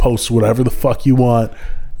can just post whatever the fuck you want,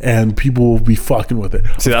 and people will be fucking with it.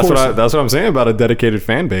 See, that's what I'm saying about a dedicated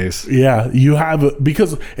fan base. Yeah, you have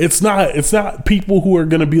because it's not people who are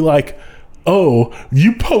going to be like, oh,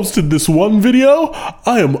 you posted this one video,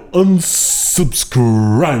 I am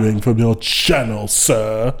unsubscribing from your channel,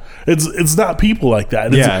 sir. It's not people like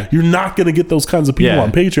that. You're not going to get those kinds of people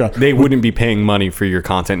on Patreon. They wouldn't be paying money for your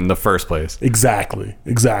content in the first place. Exactly.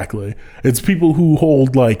 It's people who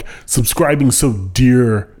hold like subscribing so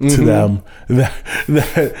dear to them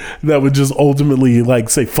that would just ultimately like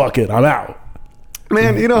say, fuck it, I'm out.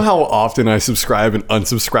 Man, you know how often I subscribe and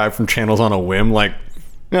unsubscribe from channels on a whim? Like,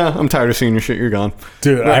 yeah, I'm tired of seeing your shit. You're gone.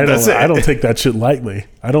 Dude, I don't take that shit lightly.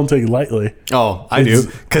 I don't take it lightly. Oh, I do.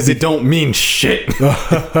 Because it don't mean shit.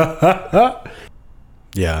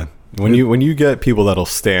 Yeah. When you get people that'll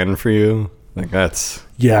stand for you, like that's...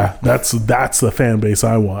 Yeah, that's the fan base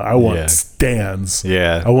I want. I want stands.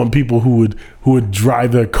 Yeah. I want people who would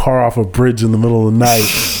drive their car off a bridge in the middle of the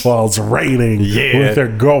night while it's raining with their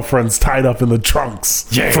girlfriends tied up in the trunks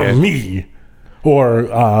for me. Or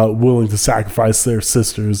willing to sacrifice their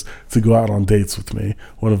sisters to go out on dates with me.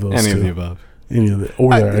 One of those Any two. of the above.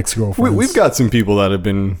 Or their ex-girlfriends. We've got some people that have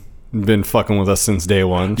been fucking with us since day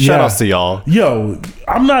one. Shout outs to y'all. Yo,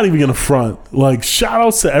 I'm not even gonna front. Like, shout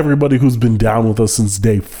outs to everybody who's been down with us since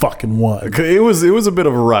day fucking one. It was a bit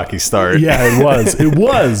of a rocky start. Yeah, it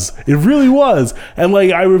was. It really was. And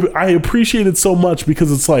like I appreciate it so much because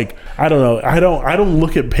it's like, I don't know, I don't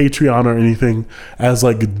look at Patreon or anything as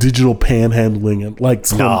like digital panhandling and like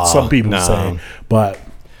some people say. But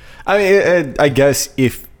I mean, I guess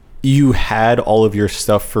if you had all of your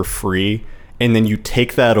stuff for free and then you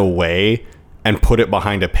take that away and put it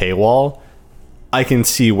behind a paywall, I can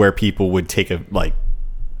see where people would take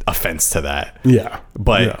offense to that. Yeah.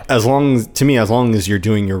 But as long as you're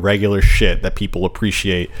doing your regular shit that people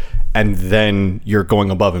appreciate and then you're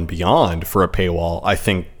going above and beyond for a paywall, I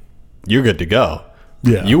think you're good to go.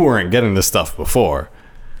 Yeah. You weren't getting this stuff before.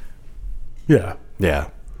 Yeah. Yeah.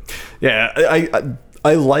 Yeah.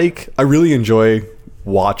 I really enjoy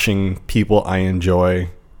watching people I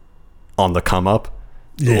enjoy on the come up.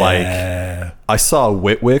 Yeah. Like, I saw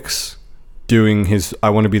Witwix doing his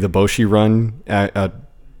I Want to Be the Boshi run at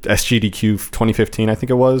SGDQ 2015, I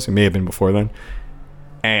think it was. It may have been before then.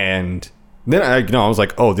 And Then I was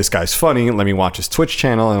like, oh, this guy's funny. Let me watch his Twitch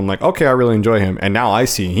channel. And I'm like, okay, I really enjoy him. And now I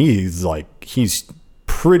see he's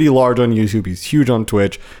pretty large on YouTube. He's huge on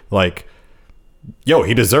Twitch. Like, yo,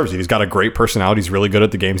 he deserves it. He's got a great personality. He's really good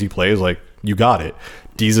at the games he plays. Like, you got it.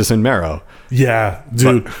 Jesus and Marrow. Yeah,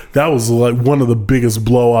 dude, that was like one of the biggest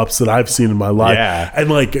blow ups that I've seen in my life. Yeah. And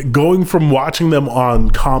like going from watching them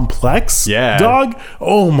on Complex, dog,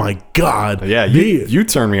 oh my God. Yeah, you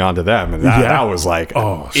turned me on to them. And that was like,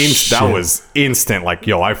 that was instant. Like,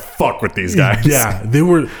 yo, I fuck with these guys. Yeah, they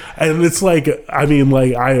were. And it's like, I mean,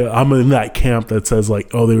 like, I'm in that camp that says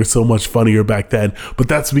like, oh, they were so much funnier back then. But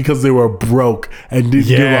that's because they were broke and didn't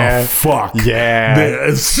give a fuck. Yeah.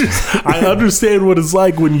 It's just, I understand what it's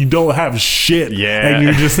like when you don't have shit. And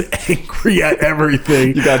you're just angry at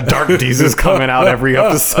everything. You got Dark Jesus coming out every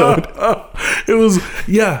episode. It was,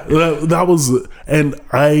 that was, and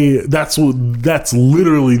that's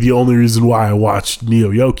literally the only reason why I watched Neo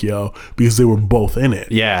Yokio, because they were both in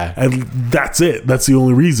it. Yeah. And that's it. That's the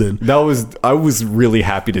only reason. I was really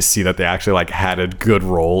happy to see that they actually like had a good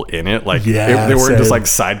role in it. Like, they weren't just like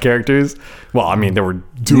side characters. Well, I mean, they were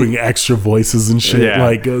doing extra voices and shit,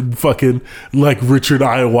 like fucking like Richard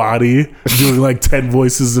Iowati doing like 10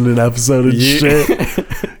 voices in an episode and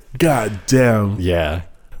shit. God damn. Yeah.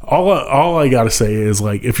 All I gotta say is,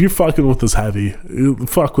 like, if you're fucking with us heavy,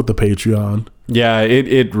 fuck with the Patreon. Yeah,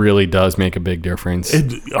 it really does make a big difference.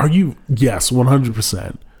 Yes,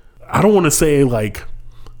 100%. I don't want to say like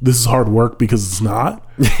this is hard work, because it's not.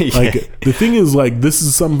 Like, the thing is, like, this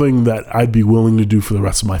is something that I'd be willing to do for the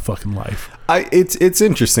rest of my fucking life. It's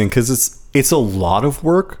interesting because it's a lot of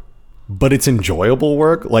work, but it's enjoyable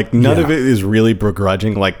work. Like, none of it is really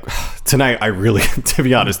begrudging. Like, tonight, to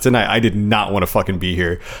be honest, I did not want to fucking be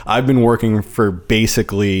here. I've been working for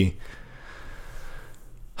basically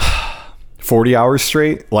 40 hours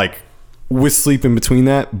straight, like, with sleep in between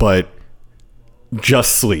that, but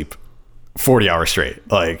just sleep 40 hours straight.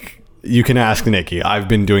 Like, you can ask Nikki. I've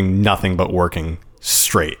been doing nothing but working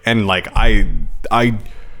straight. And like,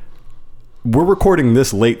 we're recording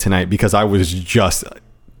this late tonight because I was just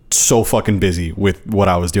so fucking busy with what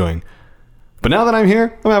I was doing. But now that I'm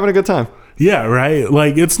here, I'm having a good time. Yeah, right.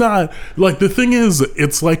 Like, it's not like, the thing is,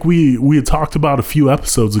 it's like we had talked about a few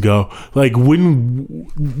episodes ago. Like,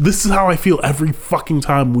 this is how I feel every fucking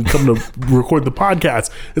time we come to record the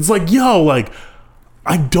podcast. It's like, yo, like,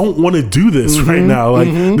 I don't want to do this right now. Like,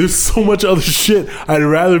 there's so much other shit I'd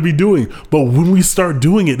rather be doing. But when we start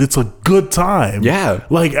doing it, it's a good time. Yeah.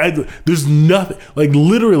 Like, there's nothing, like,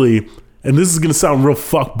 literally, and this is going to sound real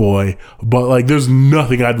fuckboy, but like, there's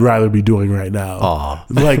nothing I'd rather be doing right now. Aw.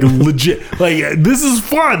 Like, legit. Like, this is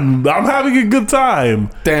fun. I'm having a good time.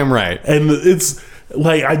 Damn right. And it's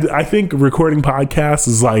like, I think recording podcasts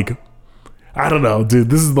is like, I don't know, dude.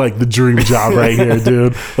 This is like the dream job right here,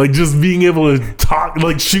 dude. Like, just being able to talk,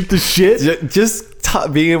 like, shoot the shit.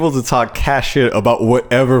 Being able to talk cash shit about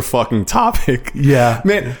whatever fucking topic. Yeah.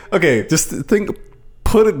 Man, okay, just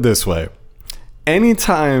put it this way.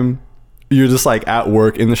 Anytime you're just like at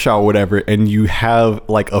work, in the shower, whatever, and you have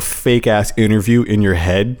like a fake ass interview in your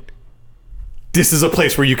head, this is a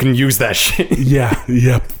place where you can use that shit. Yeah.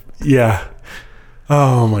 Yep. Yeah.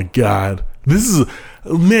 Oh my God. This is,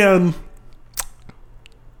 man.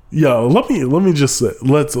 Yo, let me just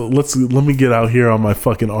let me get out here on my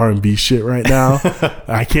fucking R&B shit right now.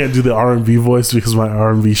 I can't do the R&B voice because my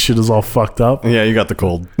R&B shit is all fucked up. Yeah, you got the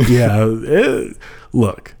cold. Yeah,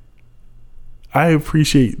 look, I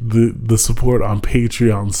appreciate the support on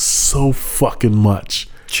Patreon so fucking much.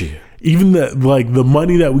 Gee. Even the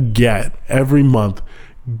money that we get every month,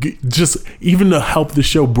 just even to help the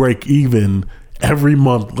show break even every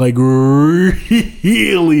month, like,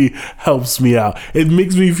 really helps me out. It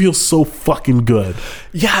makes me feel so fucking good.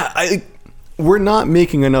 Yeah, we're not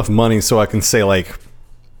making enough money so I can say like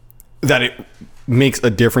that it makes a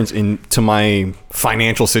difference to my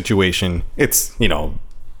financial situation. It's,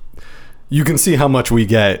 you can see how much we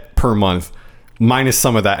get per month minus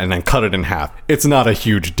some of that and then cut it in half. It's not a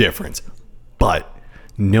huge difference, but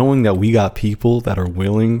knowing that we got people that are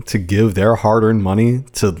willing to give their hard-earned money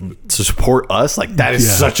to support us, like, that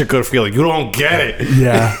is such a good feeling. You don't get it.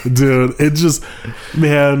 Yeah, dude. It just,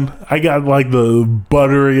 man, I got like the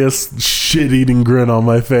butteriest shit-eating grin on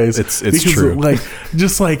my face. It's true. Like,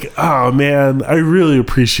 just like, oh man, I really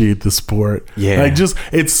appreciate the support. Yeah. Like, just,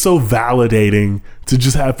 it's so validating to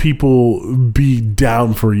just have people be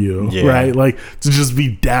down for you, right? Like, to just be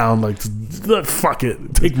down, like, fuck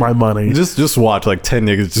it, take my money. Just watch like 10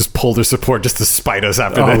 niggas just pull their support just to spite us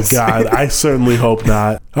after this. Oh God, I certainly hope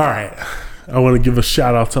not. All right, I want to give a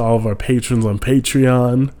shout out to all of our patrons on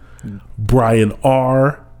Patreon: Brian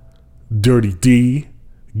R, Dirty D,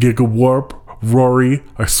 Giga Warp, Rory,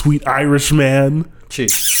 our sweet Irish man.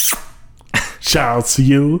 Cheers. Shout out to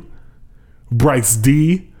you. Bryce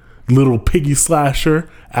D, Little Piggy Slasher,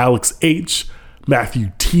 Alex H,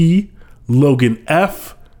 Matthew T, Logan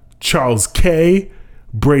F, Charles K,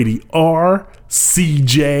 Brady R,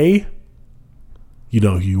 CJ, you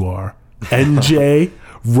know who you are, NJ,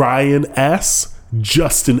 Ryan S,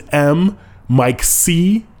 Justin M, Mike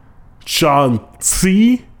C, Sean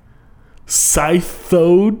C,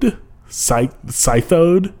 Scythode,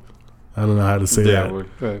 I don't know how to say that.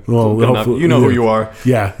 Well, you know who you are.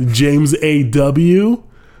 Yeah, James A.W.,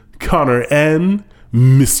 Connor N.,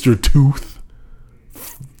 Mr. Tooth,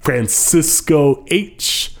 Francisco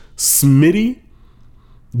H., Smitty,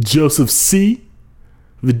 Joseph C.,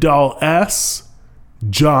 Vidal S.,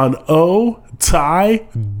 John O., Ty,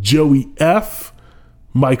 Joey F.,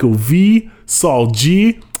 Michael V., Saul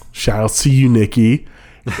G., shout out to you, Nikki,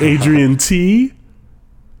 Adrian T.,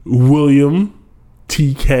 William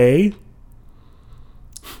TK,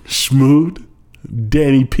 Schmood,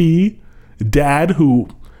 Danny P, Dad, who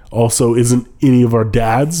also isn't any of our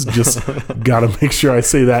dads, just gotta make sure I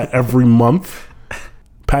say that every month,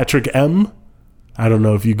 Patrick M, I don't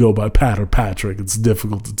know if you go by Pat or Patrick, it's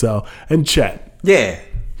difficult to tell, and Chet. Yeah.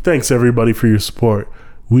 Thanks everybody for your support.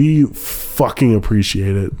 We fucking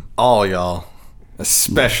appreciate it. All y'all,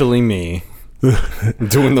 especially me,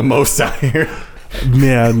 doing the most out here.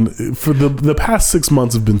 Man, for the past 6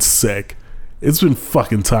 months have been sick. It's been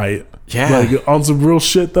fucking tight. Yeah. Like, on some real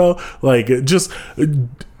shit, though, like, it's,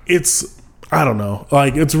 I don't know.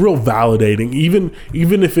 Like, it's real validating. Even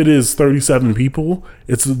if it is 37 people,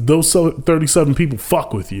 it's those 37 people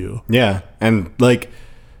fuck with you. Yeah. And, like,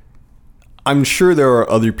 I'm sure there are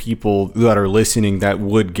other people that are listening that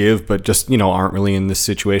would give, but just, aren't really in this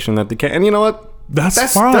situation that they can. And you know what? That's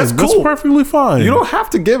fine. That's cool. That's perfectly fine. You don't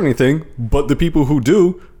have to give anything, but the people who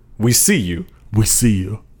do, we see you. We see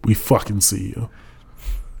you. We fucking see you.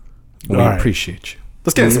 We appreciate you.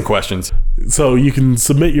 Let's get into some questions. So you can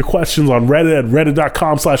submit your questions on Reddit at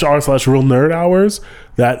reddit.com/r/realnerdhours.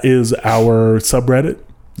 That is our subreddit.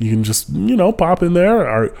 You can just, pop in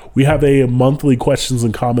there. We have a monthly questions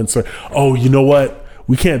and comments. Oh, you know what?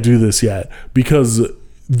 We can't do this yet because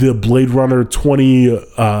the Blade Runner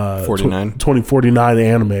 2049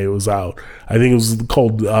 anime was out. I think it was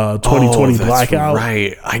called 2020 Blackout.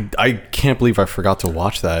 Right. I can't believe I forgot to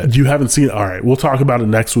watch that. You haven't seen it? All right. We'll talk about it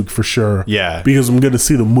next week for sure. Yeah. Because I'm going to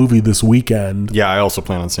see the movie this weekend. Yeah, I also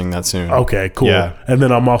plan on seeing that soon. Okay, cool. Yeah. And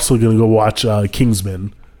then I'm also going to go watch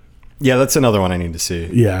Kingsman. Yeah, that's another one I need to see.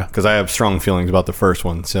 Yeah. Because I have strong feelings about the first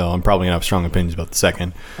one, so I'm probably going to have strong opinions about the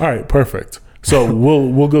second. All right, perfect. So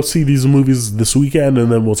we'll go see these movies this weekend,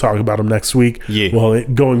 and then we'll talk about them next week. Yeah. Well,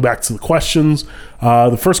 going back to the questions,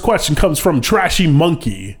 the first question comes from Trashy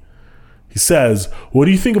Monkey. He says, "What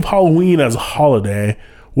do you think of Halloween as a holiday?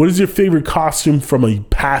 What is your favorite costume from a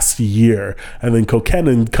past year?" And then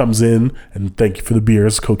Kokenin comes in, and thank you for the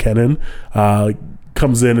beers, Kokenin,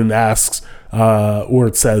 comes in and asks, or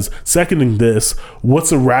it says, seconding this,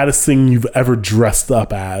 what's the raddest thing you've ever dressed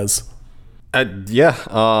up as?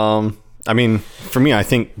 I mean, for me, I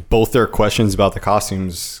think both their questions about the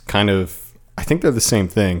costumes I think they're the same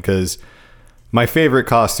thing, because my favorite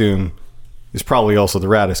costume is probably also the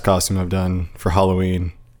raddest costume I've done for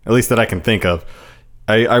Halloween, at least that I can think of.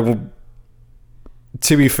 To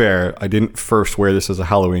be fair, I didn't first wear this as a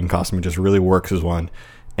Halloween costume. It just really works as one.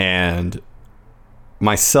 And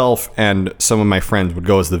myself and some of my friends would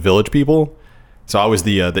go as the village people. So I was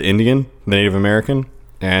the Indian, the Native American,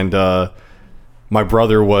 and my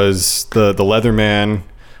brother was the leather man.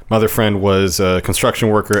 My other friend was a construction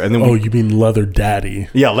worker, and then you mean Leather Daddy?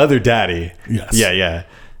 Yeah, Leather Daddy. Yes. Yeah.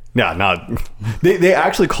 No, not. They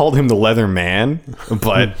actually called him the Leather Man,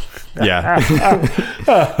 but yeah,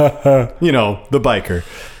 the biker.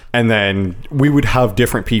 And then we would have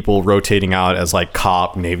different people rotating out as like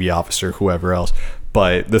cop, Navy officer, whoever else.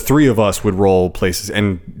 But the three of us would roll places,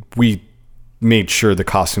 and we made sure the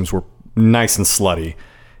costumes were nice and slutty.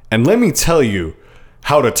 And let me tell you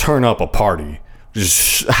how to turn up a party.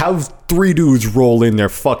 Just have three dudes roll in there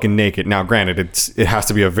fucking naked. Now, granted, it has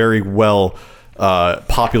to be a very well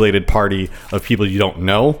populated party of people you don't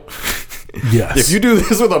know. Yes. If you do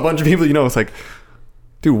this with a bunch of people it's like,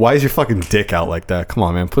 dude, why is your fucking dick out like that? Come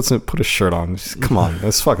on, man. Put a shirt on. Just, come on.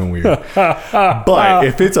 That's fucking weird. But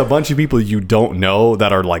if it's a bunch of people you don't know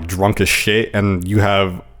that are like drunk as shit, and you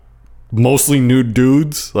have mostly nude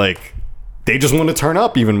dudes, like, they just want to turn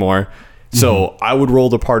up even more. So I would roll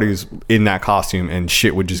the parties in that costume, and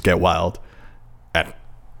shit would just get wild. And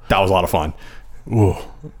that was a lot of fun. Ooh.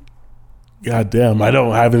 God damn, I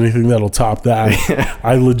don't have anything that'll top that.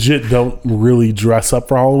 I legit don't really dress up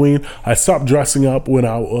for Halloween. I stopped dressing up when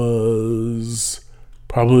I was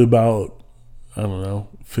probably about, I don't know,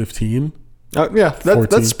 15. Yeah,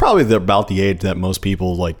 that's probably about the age that most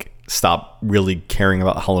people like stop really caring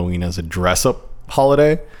about Halloween as a dress up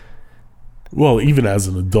holiday. Well, even as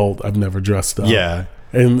an adult, I've never dressed up. Yeah.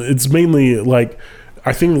 And it's mainly like,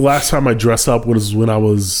 I think the last time I dressed up was when I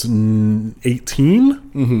was 18.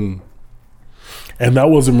 Mm-hmm. And that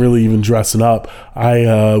wasn't really even dressing up.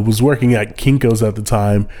 I was working at Kinko's at the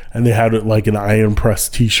time, and they had like an iron press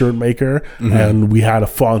t-shirt maker, mm-hmm. and we had a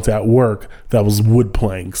font at work that was wood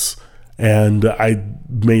planks. And I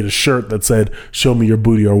made a shirt that said, "Show me your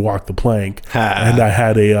booty or walk the plank." And I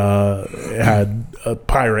had a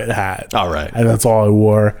pirate hat. All right. And that's all I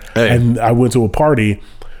wore. Hey. And I went to a party,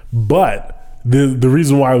 but the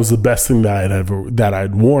reason why it was the best thing that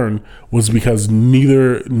I'd worn was because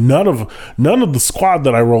none of the squad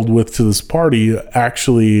that I rolled with to this party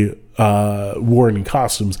actually wore any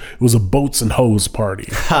costumes. It was a boats and hose party.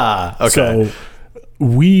 Okay. So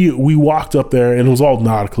we walked up there, and it was all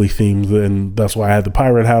nautically themed, and that's why I had the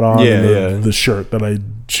pirate hat on and the shirt that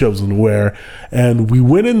I'd chosen to wear. And we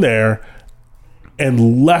went in there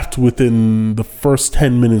and left within the first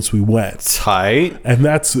 10 minutes we went. Tight. And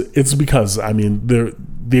it's because, I mean,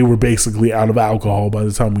 they were basically out of alcohol by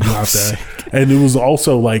the time we got there. And it was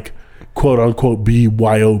also like, quote unquote,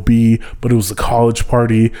 BYOB, but it was a college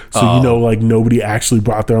party. So, like nobody actually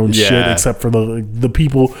brought their own shit except for the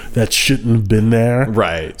people that shouldn't have been there.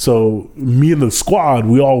 Right. So me and the squad,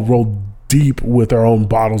 we all rolled deep with our own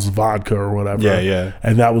bottles of vodka or whatever. Yeah.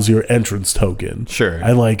 And that was your entrance token. Sure.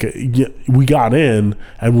 And like we got in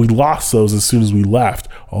and we lost those as soon as we left,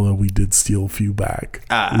 although we did steal a few back.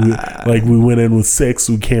 We went in with 6,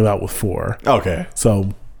 we came out with 4. Okay.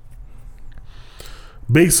 So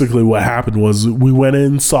basically what happened was we went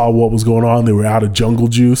in, saw what was going on. They were out of Jungle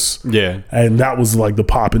Juice. Yeah. And that was like the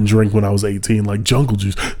pop and drink when I was 18, like Jungle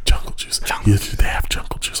Juice. They have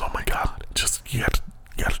Jungle Juice. Oh my God. Just, you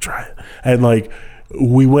gotta try it. And like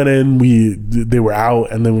we went in, they were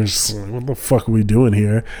out, and then we're just like, what the fuck are we doing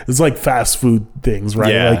here? It's like fast food things,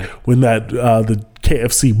 right? Yeah. Like when that the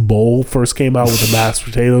KFC bowl first came out with the mashed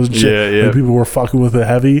potatoes and shit, and people were fucking with it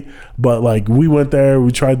heavy. But like we went there,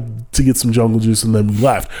 we tried to get some Jungle Juice, and then we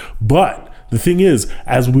left. But the thing is,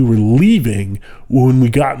 as we were leaving, when we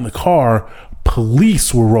got in the car,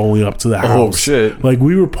 police were rolling up to the house. Oh shit. Like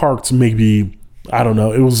we were parked maybe, I don't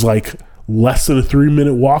know, it was like less than a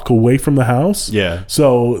 3-minute walk away from the house. Yeah.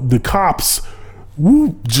 So the cops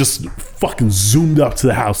just fucking zoomed up to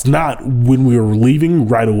the house. Not when we were leaving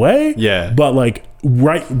right away. Yeah. But like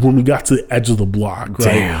right when we got to the edge of the block. Right.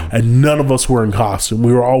 Damn. And none of us were in costume.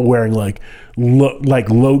 We were all wearing like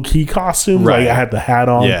low key costumes. Right. Like I had the hat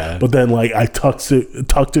on. Yeah. But then like I tucked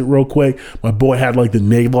it real quick. My boy had like the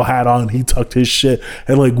naval hat on. He tucked his shit.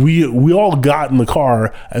 And like we all got in the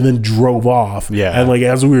car and then drove off. Yeah. And like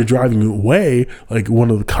as we were driving away, like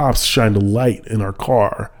one of the cops shined a light in our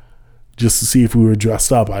car just to see if we were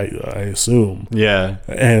dressed up, I assume. Yeah.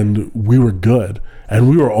 And we were good. And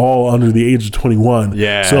we were all under the age of 21.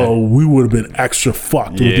 Yeah. So we would have been extra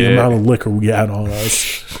fucked with the amount of liquor we had on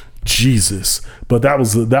us. Jesus. But that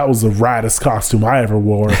was the raddest costume I ever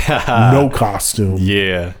wore. No costume.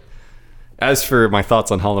 Yeah. As for my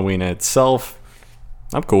thoughts on Halloween itself,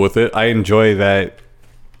 I'm cool with it. I enjoy that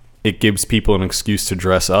it gives people an excuse to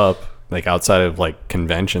dress up, like outside of like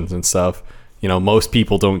conventions and stuff. You know, most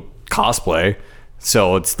people don't cosplay,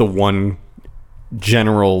 so it's the one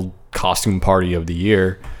general costume party of the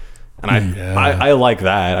year, and I like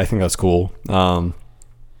that. I think that's cool. I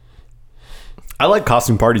like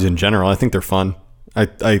costume parties in general. I think they're fun.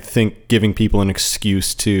 I think giving people an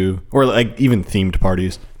excuse to, or like even themed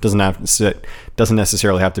parties, doesn't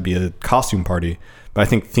necessarily have to be a costume party, but I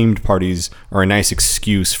think themed parties are a nice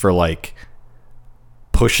excuse for like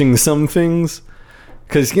pushing some things.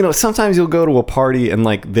 Because, you know, sometimes you'll go to a party and,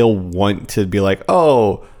 like, they'll want to be like,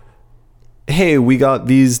 oh, hey, we got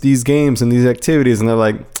these games and these activities. And they're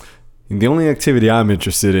like, the only activity I'm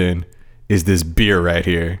interested in is this beer right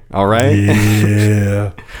here. All right?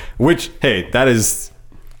 Yeah. Which, hey, that's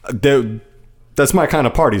my kind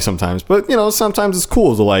of party sometimes. But, you know, sometimes it's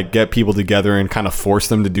cool to, like, get people together and kind of force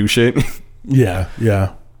them to do shit. Yeah.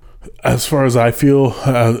 As far as how I feel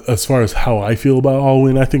about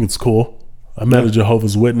Halloween, I think it's cool. I met a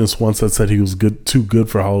Jehovah's Witness once that said he was too good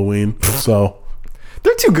for Halloween. So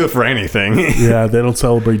they're too good for anything. Yeah, they don't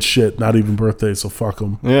celebrate shit, not even birthdays. So fuck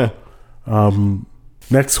them. Yeah.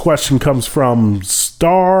 Next question comes from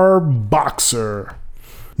Star Boxer.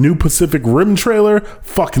 New Pacific Rim trailer,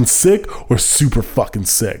 fucking sick or super fucking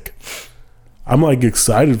sick? I'm like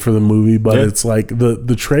excited for the movie, but Yeah. it's like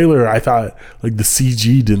the trailer, I thought like the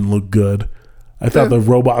CG didn't look good. I thought the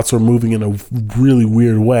robots were moving in a really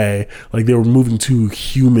weird way. Like they were moving too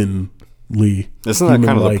humanly. Isn't that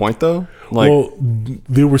kind of the point though? Like, well,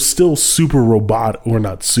 they were still super robotic, or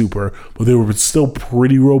not super, but they were still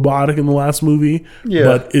pretty robotic in the last movie. Yeah.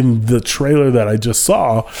 But in the trailer that I just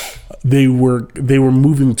saw, they were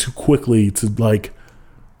moving too quickly to like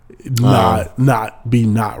not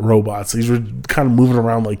robots. These were kind of moving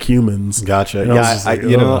around like humans. gotcha. And I was Yeah, just like,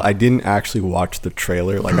 ugh. I didn't actually watch the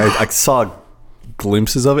trailer. Like, I saw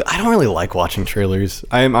glimpses of it. I don't really like watching trailers.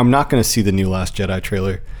 I'm not going to see the new Last Jedi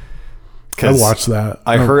trailer. I watched that.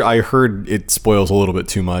 I heard it spoils a little bit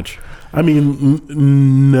too much. I mean,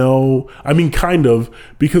 no. I mean, kind of,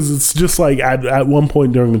 because it's just like at one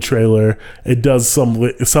point during the trailer, it does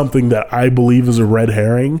something that I believe is a red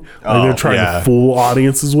herring. Like they're trying to fool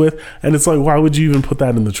audiences with, and it's like, why would you even put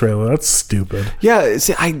that in the trailer? That's stupid. Yeah,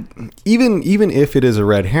 see, even if it is a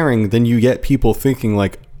red herring, then you get people thinking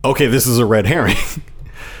like, okay, this is a red herring.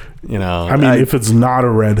 You know, I mean, if it's not a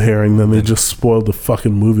red herring, then they just spoiled the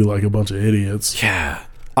fucking movie like a bunch of idiots. Yeah.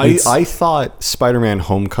 I thought Spider-Man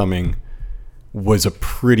Homecoming was a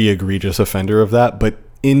pretty egregious offender of that, but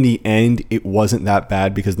in the end, it wasn't that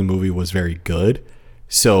bad because the movie was very good.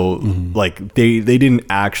 So, like, they didn't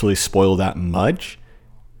actually spoil that much,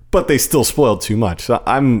 but they still spoiled too much. So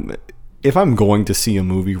if I'm going to see a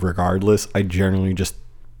movie regardless, I generally just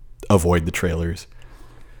avoid the trailers.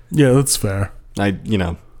 Yeah, that's fair.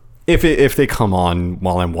 If they come on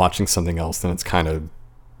while I'm watching something else, then it's kind of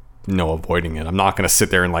avoiding it. I'm not going to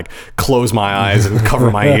sit there and like close my eyes and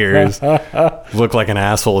cover my ears, look like an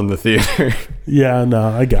asshole in the theater. Yeah, no,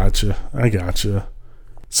 I gotcha.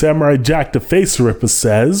 Samurai Jack the Face Ripper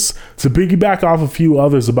says, to piggyback off a few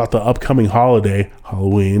others about the upcoming holiday,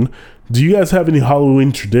 Halloween, do you guys have any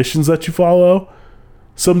Halloween traditions that you follow?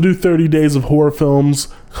 Some do 30 days of horror films,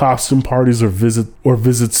 costume parties, or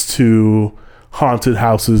visits to haunted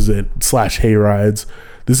houses / hay rides.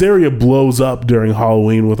 This area blows up during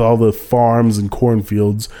Halloween with all the farms and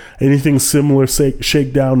cornfields. Anything similar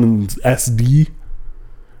shakedown in SD?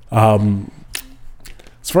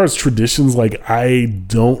 As far as traditions, like, I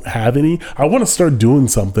don't have any. I want to start doing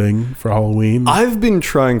something for Halloween. I've been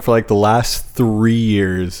trying for like the last 3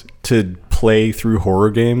 years to play through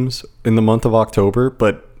horror games in the month of October,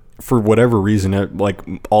 but for whatever reason, like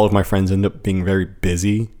all of my friends end up being very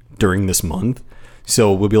busy during this month.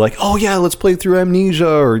 So we'll be like, oh yeah, let's play through Amnesia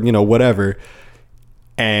or, whatever.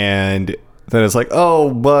 And then it's like,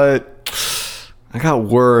 oh, but I got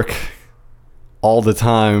work all the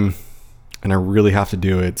time and I really have to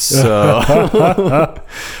do it. So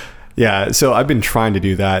yeah, so I've been trying to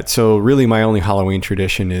do that. So really my only Halloween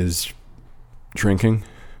tradition is drinking.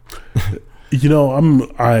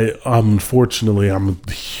 Unfortunately, I'm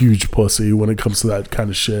a huge pussy when it comes to that kind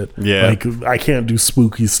of shit. Yeah. Like, I can't do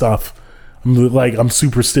spooky stuff. I'm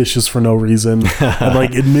superstitious for no reason. And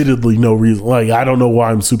like, admittedly, no reason. Like, I don't know why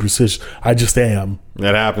I'm superstitious. I just am.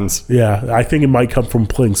 That happens. Yeah. I think it might come from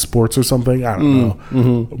playing sports or something. I don't know.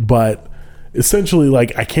 Mm-hmm. But essentially,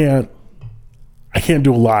 like, I can't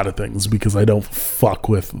do a lot of things because I don't fuck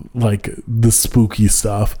with like the spooky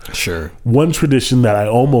stuff. Sure. One tradition that I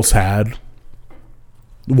almost had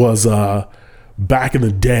was back in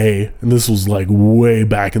the day, and this was like way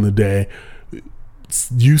back in the day,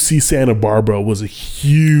 UC Santa Barbara was a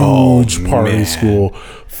huge party school.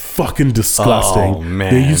 Fucking disgusting. Oh,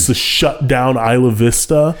 man. They used to shut down Isla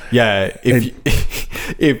Vista. Yeah,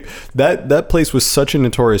 if that place was such a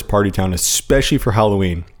notorious party town, especially for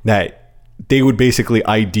Halloween, that they would basically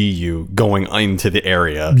ID you going into the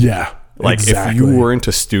area. Yeah, like exactly. If you weren't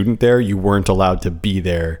a student there, you weren't allowed to be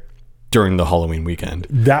there during the Halloween weekend.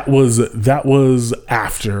 That was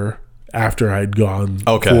after I'd gone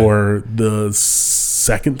for the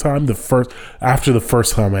second time. After the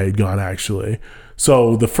first time I had gone, actually.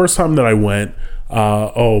 So the first time that I went,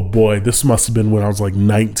 oh boy, this must have been when I was like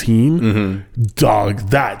 19. Mm-hmm. Dog,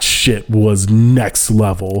 that shit was next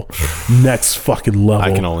level. Next fucking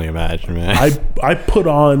level. I can only imagine, man. I put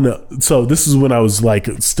on, so this is when I was like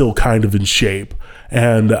still kind of in shape,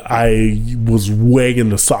 and I was way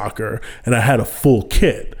into soccer, and I had a full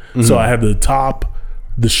kit. Mm-hmm. So I had the top,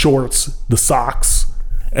 the shorts, the socks,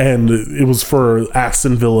 and it was for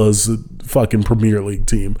Aston Villa's fucking Premier League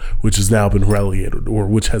team, which has now been relegated, or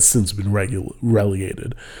which has since been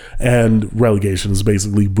relegated. And relegation is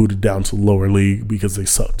basically booted down to lower league because they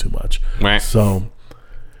suck too much. Right. So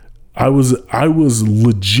I was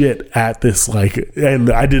legit at this, like, and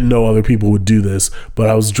I didn't know other people would do this, but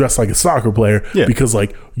I was dressed like a soccer player because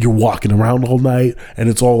like you're walking around all night and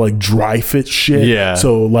it's all like dry fit shit. Yeah.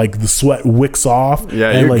 So like the sweat wicks off.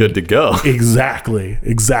 Yeah, and, you're like, good to go. Exactly.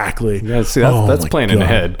 Yeah, see, that's my playing in the God.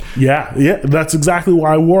 head. Yeah, that's exactly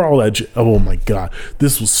why I wore all that shit. Oh my God.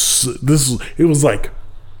 This was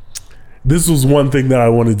one thing that I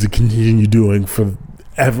wanted to continue doing for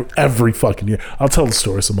every fucking year. I'll tell the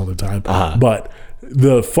story some other time. But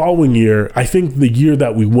the following year, I think the year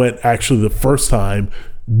that we went, actually the first time,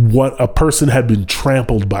 a person had been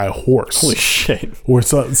trampled by a horse. Holy shit. Or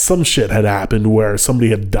some shit had happened where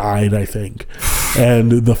somebody had died, I think.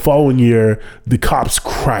 And the following year, the cops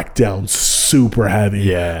cracked down super heavy.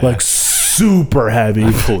 Yeah. Like super heavy.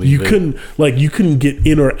 You couldn't get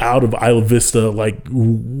in or out of Isla Vista like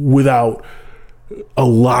without a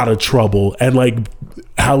lot of trouble. And like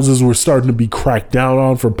houses were starting to be cracked down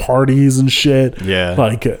on for parties and shit. Yeah.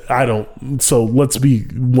 Like so let's be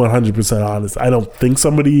 100% honest. I don't think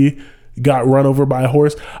somebody got run over by a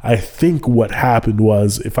horse. I think what happened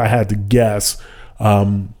was, if I had to guess,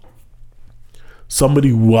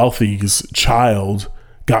 somebody wealthy's child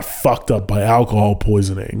got fucked up by alcohol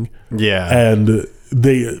poisoning. Yeah. And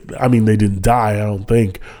they didn't die, I don't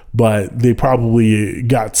think, but they probably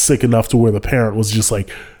got sick enough to where the parent was just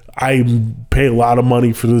like, I pay a lot of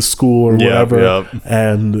money for this school or whatever,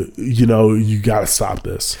 and you got to stop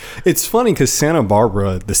this. It's funny because Santa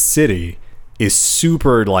Barbara, the city, is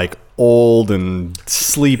super like old and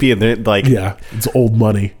sleepy, and they're like, it's old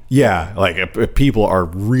money. Yeah, like people are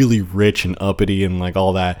really rich and uppity and like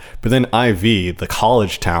all that. But then IV, the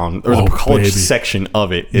college town or the college section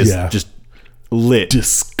of it, is just lit,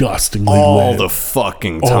 disgustingly all lit the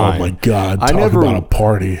fucking time. Oh my God! Talk about a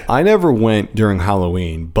party. I never went during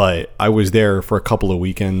Halloween, but I was there for a couple of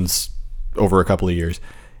weekends over a couple of years,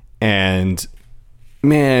 and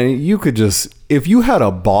man, you could just, if you had a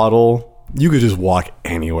bottle, you could just walk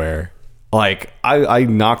anywhere. Like I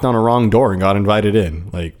knocked on a wrong door and got invited in.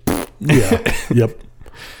 Like yep,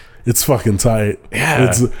 it's fucking tight. Yeah,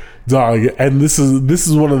 it's dog, and this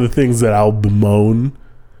is one of the things that I'll bemoan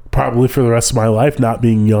probably for the rest of my life, not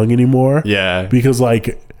being young anymore. Yeah. Because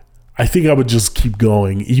like, I think I would just keep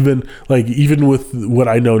going. Even with what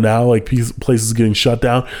I know now, like places getting shut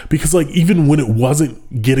down, because like, even when it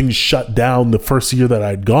wasn't getting shut down the first year that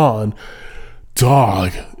I'd gone,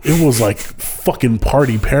 dog, it was like fucking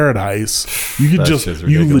party paradise. You could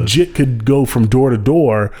you legit could go from door to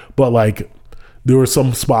door, but like, there were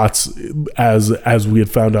some spots, as we had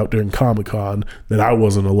found out during Comic-Con, that I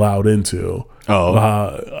wasn't allowed into. There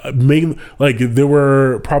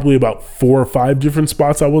were probably about 4 or 5 different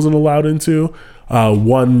spots I wasn't allowed into.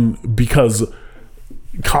 One, because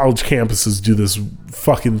college campuses do this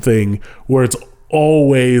fucking thing where it's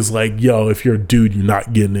always like, yo, if you're a dude, you're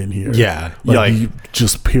not getting in here. Yeah.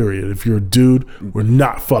 Just period. If you're a dude, we're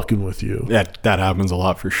not fucking with you. That happens a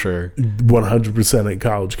lot for sure. 100% at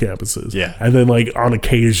college campuses. Yeah. And then like on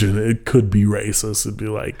occasion, it could be racist. It'd be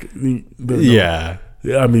like,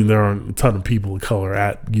 I mean, there aren't a ton of people of color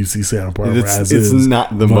at UC Santa Barbara. It's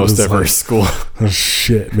not the most diverse school. Oh,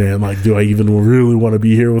 shit, man. Like, do I even really want to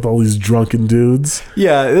be here with all these drunken dudes?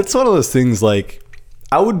 Yeah, it's one of those things like,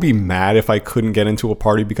 I would be mad if I couldn't get into a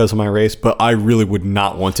party because of my race, but I really would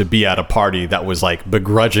not want to be at a party that was like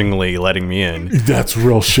begrudgingly letting me in. That's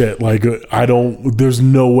real shit. Like, there's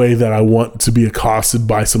no way that I want to be accosted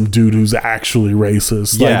by some dude who's actually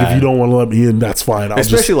racist. Yeah. Like, if you don't want to let me in, that's fine.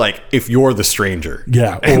 Especially like if you're the stranger.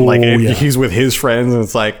 Yeah. And he's with his friends and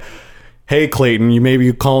it's like, hey, Clayton,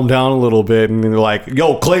 you calm down a little bit. And they're like,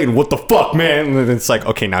 yo, Clayton, what the fuck, man? And it's like,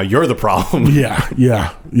 okay, now you're the problem.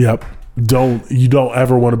 Yep. You don't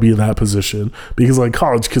ever want to be in that position, because like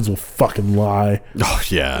college kids will fucking lie. Oh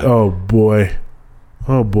yeah. Oh boy.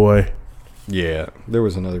 Yeah, there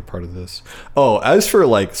was another part of this. Oh, as for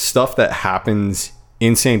like stuff that happens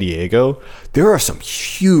in San Diego, there are some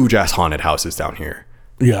huge ass haunted houses down here.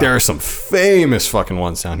 Yeah, there are some famous fucking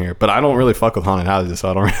ones down here, but I don't really fuck with haunted houses,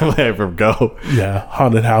 so I don't really ever go. Yeah,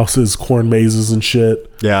 haunted houses, corn mazes and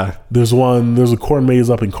shit. Yeah, there's a corn maze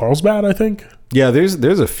up in Carlsbad, I think. Yeah,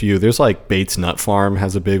 there's a few. There's like Bates Nut Farm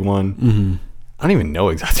has a big one. Mm-hmm. I don't even know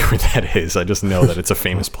exactly where that is. I just know that it's a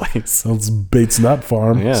famous place. It's Bates Nut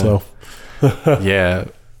Farm. Yeah. So yeah,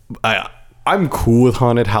 I'm cool with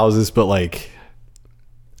haunted houses, but like,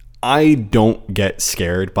 I don't get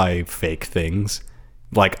scared by fake things.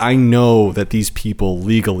 Like, I know that these people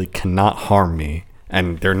legally cannot harm me,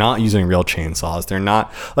 and they're not using real chainsaws. They're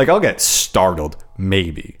not, like, I'll get startled,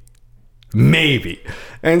 maybe.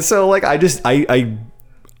 And so, like,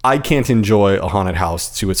 I can't enjoy a haunted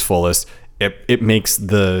house to its fullest. It makes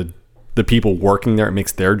the the people working there. It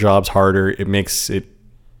makes their jobs harder. It makes it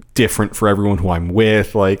different for everyone who I'm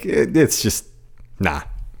with. Like, it's just, nah.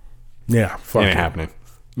 Yeah, fuck Ain't it. happening.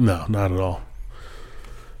 No, not at all.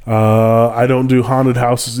 I don't do haunted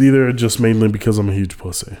houses either, just mainly because I'm a huge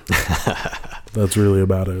pussy. That's really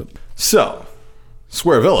about it. So,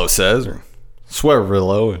 Swearvillo says, or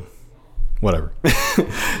Swearvillo, whatever,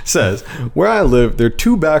 says, where I live, there are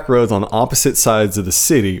 2 back roads on opposite sides of the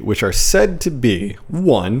city, which are said to be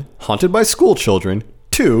 1, haunted by school children,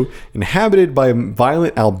 2, inhabited by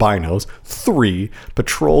violent albinos, 3,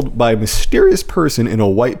 patrolled by a mysterious person in a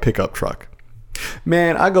white pickup truck.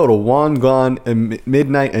 Man, I go to Wangan and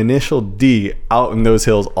Midnight Initial D out in those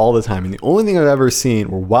hills all the time, and the only thing I've ever seen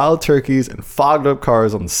were wild turkeys and fogged up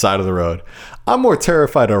cars on the side of the road. I'm more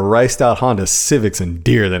terrified of riced out Honda Civics and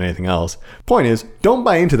deer than anything else. Point is, don't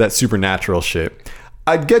buy into that supernatural shit.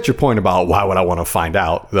 I get your point about why would I want to find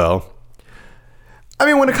out, though. I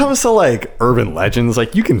mean, when it comes to like urban legends,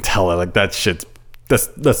 like you can tell that like that shit's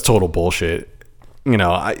that's total bullshit. You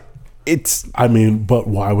know, I mean, but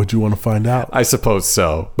why would you want to find out? I suppose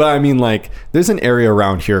so. But I mean, like, there's an area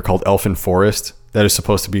around here called Elfin Forest that is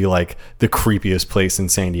supposed to be like the creepiest place in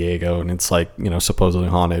San Diego, and it's like, you know, supposedly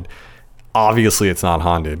haunted. Obviously, it's not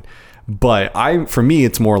haunted, but for me,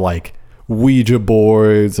 it's more like Ouija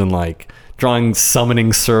boards and like drawing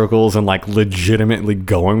summoning circles and like legitimately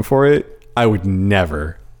going for it. I would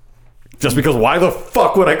never. Just because why the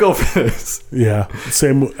fuck would I go for this? Yeah.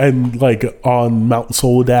 Same. And like on Mount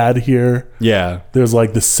Soledad here. Yeah. There's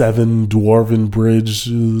like the 7 dwarven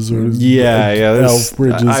bridges or elf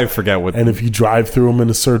bridges. I forget what. And if you drive through them in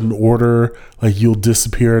a certain order, like you'll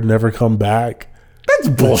disappear and never come back. That's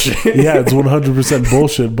bullshit. Yeah, it's 100%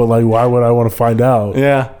 bullshit. But like, why would I want to find out?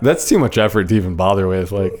 Yeah. That's too much effort to even bother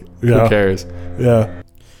with. Like, who cares? Yeah.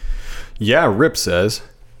 Yeah. Rip says,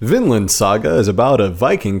 Vinland Saga is about a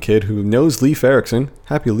Viking kid who knows Leif Erikson.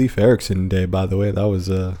 Happy Leif Erikson Day, by the way. That was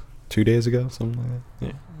 2 days ago, something like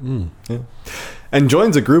that. Yeah. Yeah. And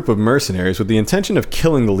joins a group of mercenaries with the intention of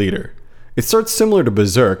killing the leader. It starts similar to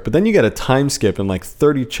Berserk, but then you get a time skip in like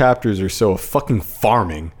 30 chapters or so of fucking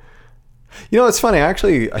farming. You know, it's funny.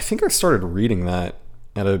 Actually, I think I started reading that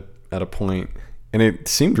at a point, and it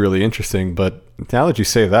seemed really interesting. But now that you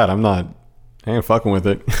say that, I ain't fucking with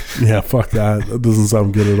it. Yeah, fuck that. That doesn't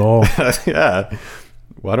sound good at all. Yeah.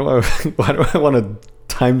 Why do I want a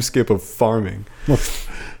time skip of farming?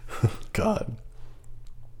 God.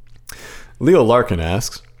 Leo Larkin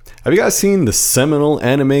asks, have you guys seen the seminal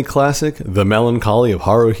anime classic, The Melancholy of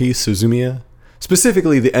Haruhi Suzumiya?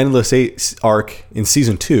 Specifically, the Endless Eight arc in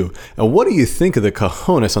Season 2. And what do you think of the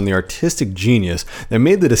cojones on the artistic genius that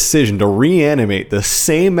made the decision to reanimate the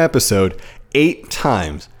same episode 8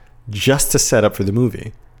 times just to set up for the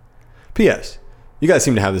movie? P.S. You guys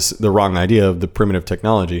seem to have the wrong idea of the primitive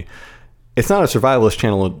technology. It's not a survivalist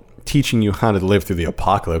channel teaching you how to live through the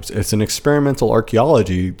apocalypse. It's an experimental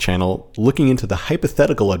archaeology channel looking into the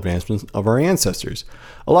hypothetical advancements of our ancestors.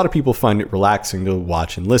 A lot of people find it relaxing to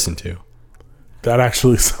watch and listen to. That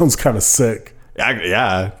actually sounds kind of sick.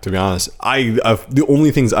 Yeah, to be honest. The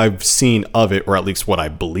only things I've seen of it, or at least what I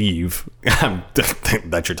believe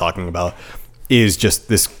that you're talking about, is just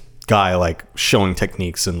this guy like showing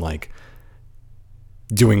techniques and like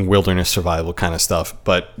doing wilderness survival kind of stuff.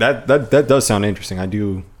 But that does sound interesting. I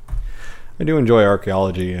do enjoy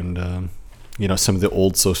archaeology and you know, some of the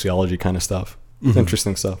old sociology kind of stuff. It's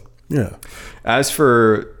interesting stuff. Yeah. As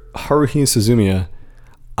for Haruhi Suzumiya,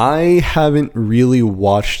 I haven't really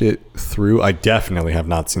watched it through. I definitely have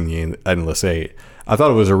not seen the Endless Eight. I thought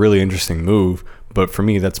it was a really interesting move, but for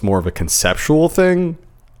me, that's more of a conceptual thing.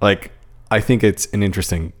 Like, I think it's an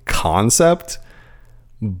interesting concept,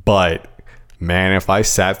 but man, if I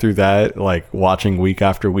sat through that, like watching week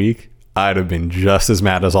after week, I'd have been just as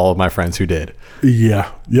mad as all of my friends who did.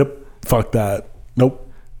 Yeah. Yep. Fuck that. Nope.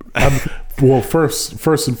 Well,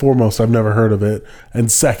 first and foremost, I've never heard of it.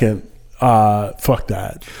 And second, fuck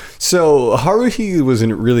that. So Haruhi was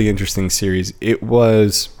a really interesting series. It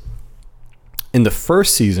was, in the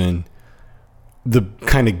first season, the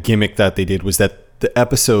kind of gimmick that they did was that the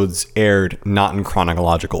episodes aired not in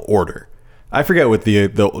chronological order. I forget what the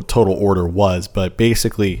total order was, but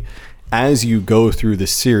basically, as you go through the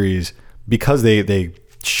series, because they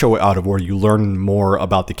show it out of order, you learn more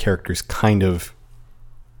about the characters, kind of,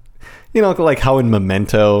 you know, like how in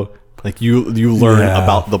Memento, like you learn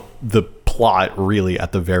about the plot really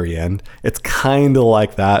at the very end. It's kind of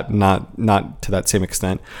like that, not to that same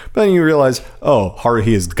extent. But then you realize, oh, Haruhi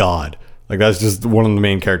is God. Like, that's just one of the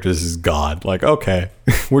main characters is God. Like, okay,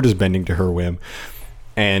 we're just bending to her whim.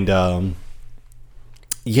 And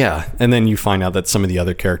yeah, and then you find out that some of the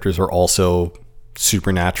other characters are also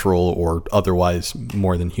supernatural or otherwise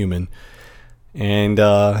more than human. And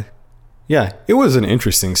yeah, it was an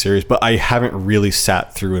interesting series, but I haven't really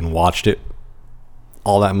sat through and watched it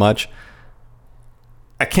all that much.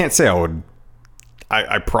 I can't say I would.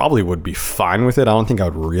 I probably would be fine with it. I don't think I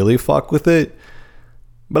would really fuck with it,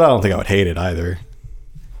 but I don't think I would hate it either.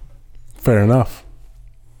 Fair enough.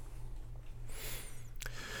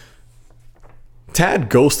 Tad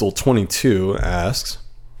Ghostal 22 asks,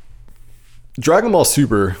 Dragon Ball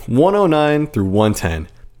Super 109 through 110,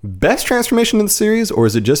 best transformation in the series, or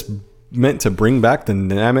is it just meant to bring back the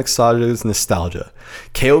Namek Saga's nostalgia?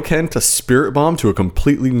 Kaioken to Spirit Bomb to a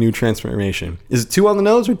completely new transformation. Is it too on the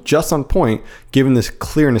nose or just on point given this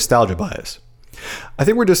clear nostalgia bias? I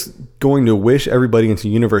think we're just going to wish everybody into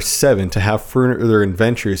Universe 7 to have further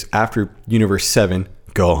adventures after Universe 7,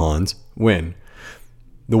 Gohan's, win.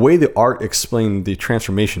 The way the art explained the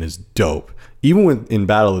transformation is dope. Even in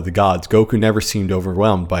Battle of the Gods, Goku never seemed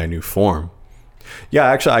overwhelmed by a new form. Yeah,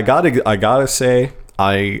 actually, I gotta say,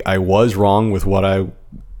 I was wrong with what I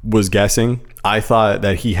was guessing. I thought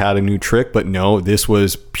that he had a new trick, but no, this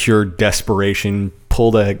was pure desperation,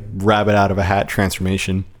 pulled a rabbit out of a hat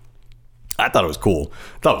transformation. I thought it was cool.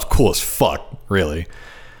 I thought it was cool as fuck, really.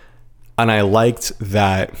 And I liked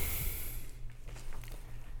that.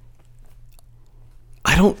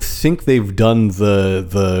 I don't think they've done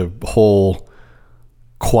the whole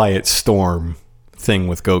Quiet Storm thing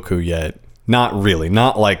with Goku yet. Not really.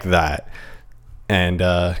 Not like that. And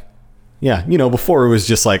yeah, you know, before it was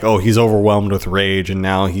just like, oh, he's overwhelmed with rage, and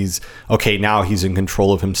now he's in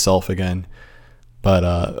control of himself again. But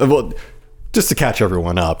well, just to catch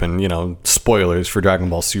everyone up, and you know, spoilers for Dragon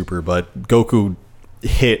Ball Super, but Goku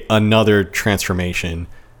hit another transformation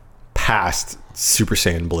past Super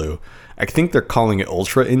Saiyan Blue. I think they're calling it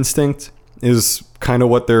Ultra Instinct, is kind of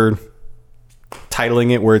what they're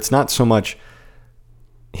titling it, where it's not so much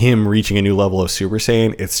him reaching a new level of Super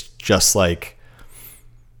Saiyan, it's just like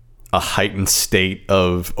a heightened state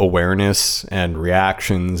of awareness and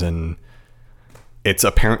reactions, and it's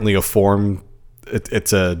apparently a form,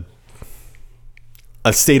 it's a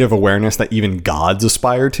state of awareness that even gods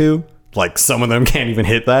aspire to. Like, some of them can't even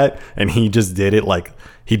hit that, and he just did it. Like,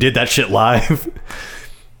 he did that shit live.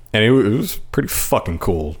 And it was pretty fucking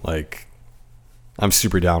cool. Like, I'm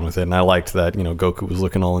super down with it, and I liked that, you know, Goku was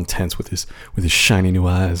looking all intense with his shiny new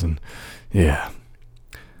eyes, and yeah.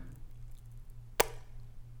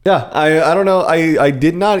 Yeah, I don't know. I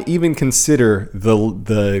did not even consider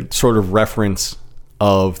the sort of reference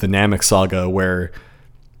of the Namek Saga where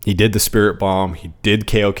he did the Spirit Bomb, he did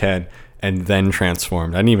Kaioken, and then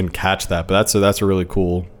transformed. I didn't even catch that, but that's a really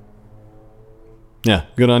cool. Yeah,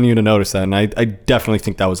 good on you to notice that, and I definitely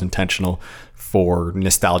think that was intentional for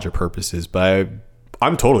nostalgia purposes. But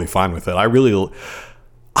I'm totally fine with it. I really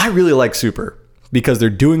like Super because they're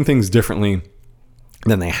doing things differently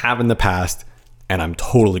than they have in the past. And I'm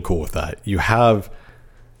totally cool with that. You have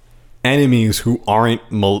enemies who aren't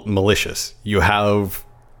malicious. You have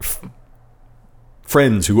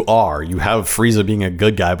friends who are. You have Frieza being a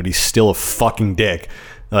good guy, but he's still a fucking dick.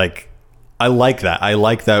 Like, I like that. I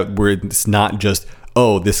like that where it's not just,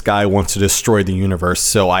 oh, this guy wants to destroy the universe,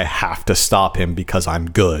 so I have to stop him because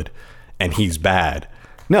I'm good and he's bad.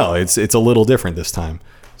 No, it's a little different this time.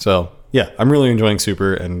 So, yeah, I'm really enjoying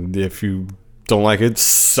Super. And if you don't like it,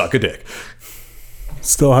 suck a dick.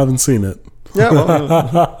 Still haven't seen it. Yeah,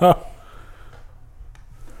 well,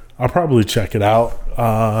 I'll probably check it out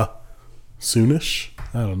soonish.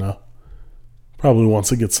 I don't know. Probably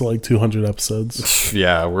once it gets to like 200 episodes.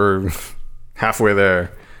 Yeah, we're halfway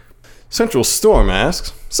there. Central Storm asks,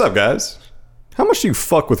 what's up, guys? How much do you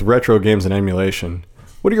fuck with retro games and emulation?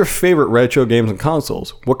 What are your favorite retro games and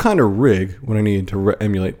consoles? What kind of rig would I need to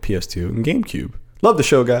emulate PS2 and GameCube? Love the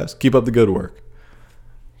show, guys. Keep up the good work.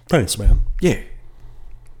 Thanks, man. Yeah.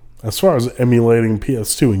 As far as emulating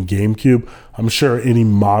PS2 and GameCube, I'm sure any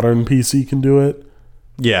modern PC can do it.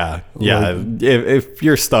 Yeah. Like, if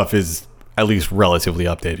your stuff is at least relatively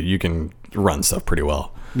updated, you can run stuff pretty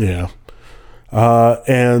well. Yeah.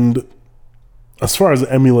 And as far as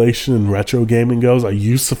emulation and retro gaming goes, I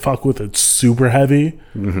used to fuck with it super heavy.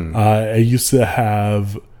 Mm-hmm. I used to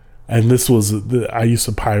have, and this was, I used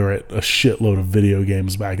to pirate a shitload of video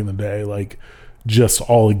games back in the day, like just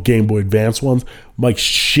all the Game Boy Advance ones. Like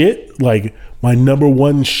shit, like my number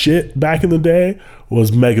one shit back in the day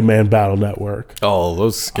was Mega Man Battle Network. Oh,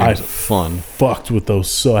 those games are fun. Fucked with those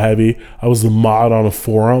so heavy. I was the mod on a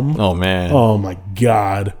forum. Oh man. Oh my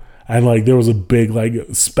god. And like there was a big like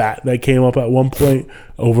spat that came up at one point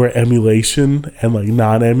over emulation and like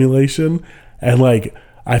non-emulation. And like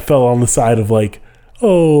I fell on the side of like,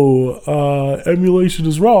 emulation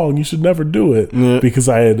is wrong. You should never do it. Because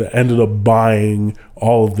I had ended up buying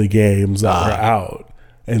all of the games that were out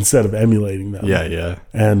instead of emulating them. Yeah.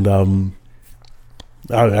 And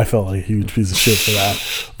I felt like a huge piece of shit for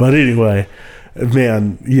that. But anyway,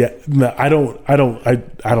 man, yeah, no, I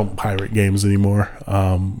don't pirate games anymore.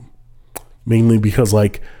 Mainly because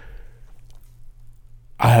like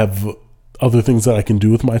I have other things that I can do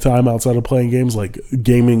with my time outside of playing games. Like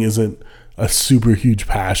gaming isn't a super huge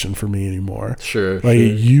passion for me anymore. Sure. Like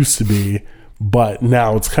it used to be, but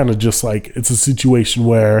now it's kind of just like, it's a situation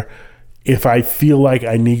where if I feel like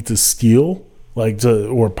I need to steal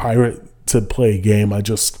or pirate to play a game, I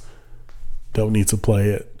just don't need to play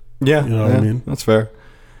it. Yeah. You know what I mean? That's fair.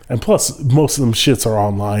 And plus, most of them shits are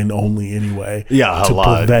online only anyway. Yeah, to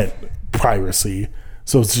prevent piracy.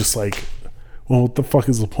 So it's just like, well, what the fuck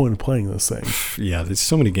is the point of playing this thing? Yeah, there's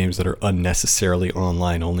so many games that are unnecessarily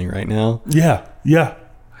online only right now. Yeah.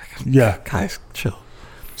 Guys, chill.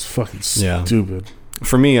 It's fucking stupid.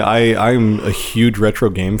 For me, I'm a huge retro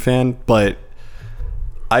game fan, but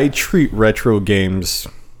I treat retro games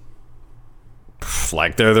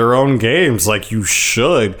like they're their own games, like you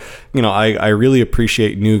should. You know, I really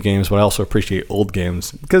appreciate new games, but I also appreciate old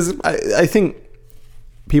games because I think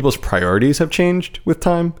people's priorities have changed with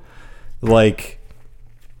time. Like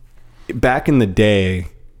back in the day,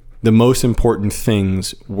 the most important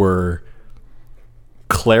things were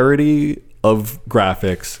clarity of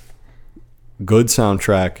graphics, good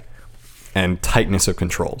soundtrack, and tightness of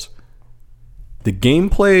controls. The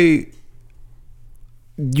gameplay,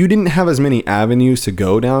 you didn't have as many avenues to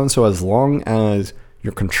go down, so as long as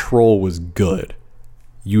your control was good,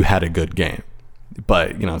 you had a good game.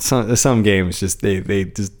 But, you know, some games just they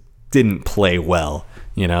just didn't play well,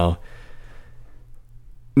 you know.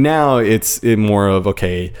 Now it's more of,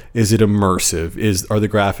 okay, is it immersive? Are the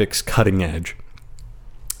graphics cutting edge?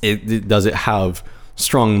 Does it have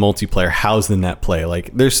strong multiplayer? How's the net play? Like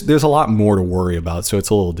there's a lot more to worry about, so it's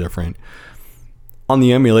a little different. On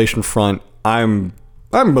the emulation front, I'm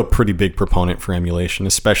a pretty big proponent for emulation,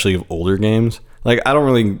 especially of older games. Like I don't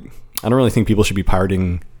really think people should be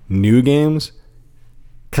pirating new games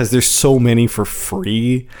because there's so many for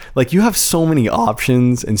free. Like you have so many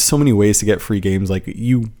options and so many ways to get free games. Like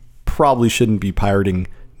you probably shouldn't be pirating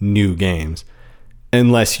new games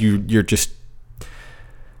unless you're just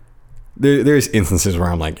there's instances where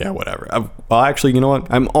I'm like, yeah, whatever. Well, actually, you know what?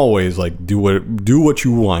 I'm always like, do what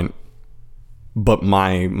you want. But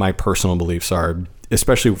my personal beliefs are,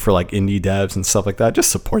 especially for like indie devs and stuff like that,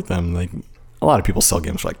 just support them. Like a lot of people sell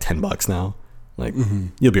games for like $10 now. Like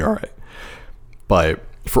you'll be all right. But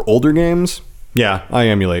for older games, yeah, I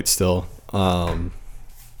emulate still. Cause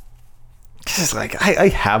like I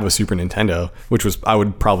have a Super Nintendo, which I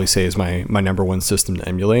would probably say is my number one system to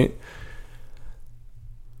emulate.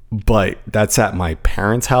 But that's at my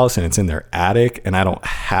parents' house and it's in their attic, and I don't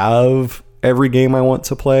have every game I want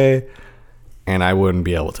to play, and I wouldn't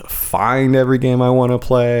be able to find every game I want to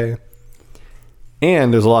play.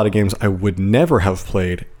 And there's a lot of games I would never have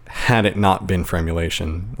played had it not been for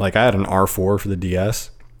emulation. Like I had an R4 for the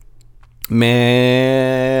DS.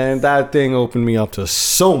 Man, that thing opened me up to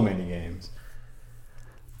so many games.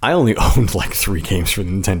 I only owned like 3 games for the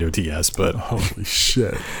Nintendo DS, but holy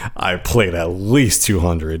shit, I played at least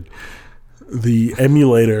 200. The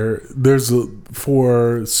emulator,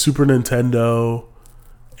 for Super Nintendo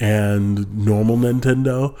and normal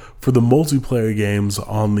Nintendo, for the multiplayer games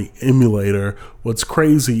on the emulator, what's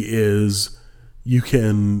crazy is you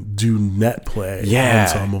can do net play on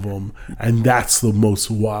some of them, and that's the most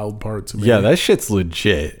wild part to me. Yeah, that shit's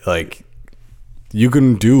legit. Like you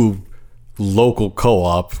can do local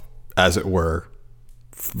co-op, as it were,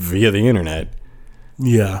 via the internet.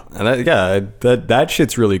 Yeah, and that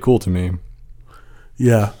shit's really cool to me.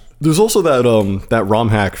 Yeah, there's also that ROM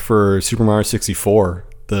hack for Super Mario 64,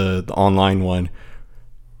 the online one.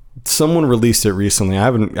 Someone released it recently. I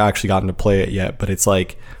haven't actually gotten to play it yet, but it's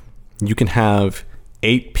like you can have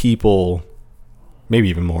 8 people, maybe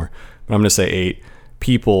even more, but I'm gonna say 8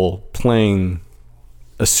 people playing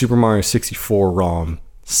a Super Mario 64 ROM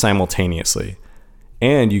simultaneously,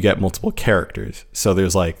 and you get multiple characters. So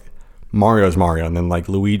there's like Mario's Mario, and then like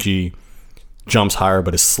Luigi jumps higher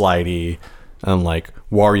but is slidey, and like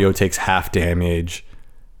Wario takes half damage.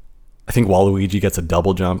 I think Waluigi gets a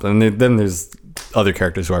double jump, and then there's other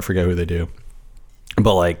characters who I forget who they do.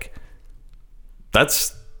 But like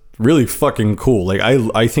that's really fucking cool. Like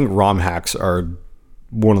I think ROM hacks are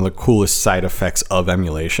one of the coolest side effects of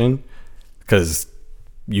emulation, because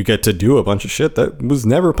you get to do a bunch of shit that was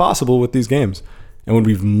never possible with these games, and would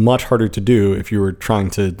be much harder to do if you were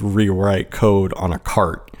trying to rewrite code on a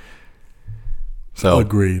cart. So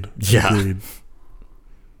agreed. Yeah. Agreed.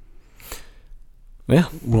 Yeah.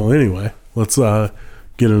 Well, anyway, let's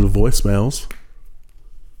get into voicemails.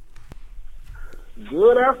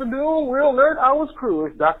 Good afternoon, Real Nerd Hours crew.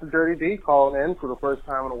 It's Dr. Dirty D calling in for the first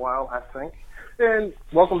time in a while, I think. And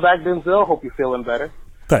welcome back, Denzel. Hope you're feeling better.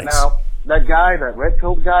 Thanks. Now, that guy, that red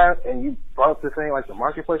coat guy, and you brought up the thing like the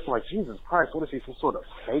marketplace. I'm like, Jesus Christ, what is he, some sort of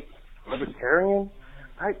fake libertarian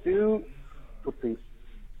type dude with the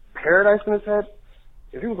paradise in his head?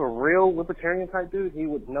 If he was a real libertarian type dude, he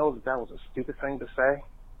would know that that was a stupid thing to say.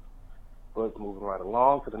 But moving right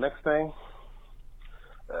along to the next thing.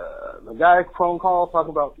 The guy phone call talking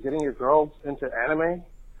about getting your girls into anime.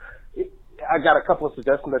 I got a couple of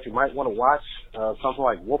suggestions that you might want to watch. Something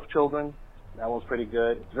like Wolf Children. That one's pretty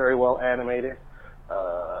good. It's very well animated.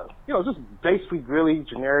 Just basically really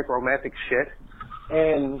generic romantic shit.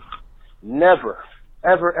 And never,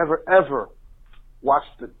 ever, ever, ever watch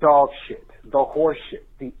the dog shit, the horse shit,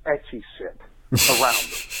 the ecchi shit around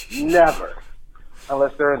them. Never.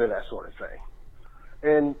 Unless they're into that sort of thing.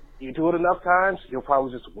 And you do it enough times, you'll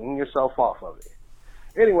probably just wean yourself off of it.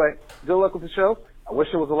 Anyway, good luck with the show. I wish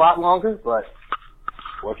it was a lot longer, but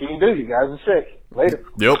what can you do? You guys are sick. Later.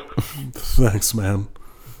 Yep. Thanks, man.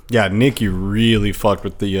 Yeah, Nick, you really fucked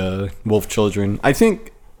with the Wolf Children. I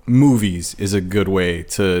think movies is a good way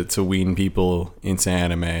to wean people into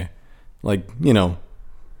anime. Like,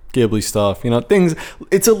 Ghibli stuff, things.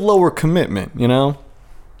 It's a lower commitment, You're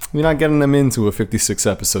not getting them into a 56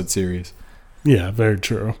 episode series. Yeah, very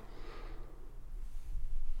true.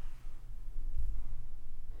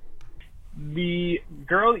 The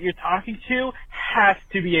girl that you're talking to has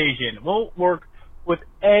to be Asian. Won't work with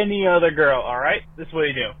any other girl, alright? This is what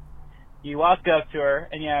you do. You walk up to her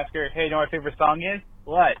and you ask her, hey, you know what my favorite song is?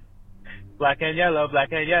 What? Black and yellow,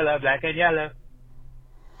 black and yellow, black and yellow.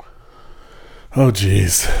 Oh,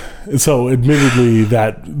 jeez. So, admittedly,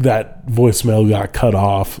 that voicemail got cut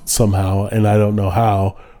off somehow, and I don't know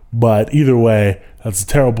how. But either way, that's a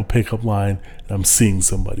terrible pickup line, and I'm seeing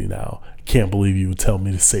somebody now. I can't believe you would tell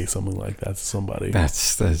me to say something like that to somebody.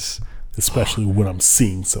 That's especially when I'm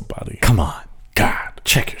seeing somebody. Come on. God.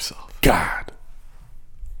 Check yourself. God.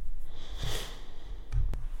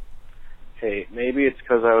 Hey, maybe it's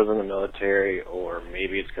because I was in the military, or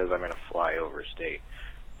maybe it's because I'm in a flyover state,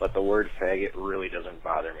 but the word faggot really doesn't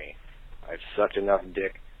bother me. I've sucked enough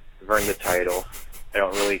dick, I've earned the title. I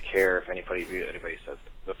don't really care if anybody says it.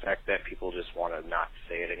 The fact that people just want to not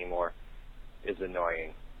say it anymore is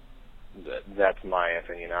annoying. That's my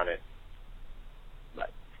opinion on it.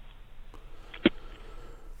 But.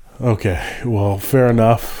 Okay, well, fair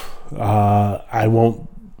enough. I won't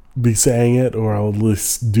be saying it, or I'll at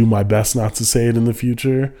least do my best not to say it in the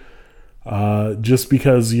future. Just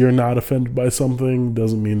because you're not offended by something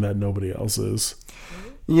doesn't mean that nobody else is.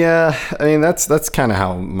 Yeah, I mean, that's kind of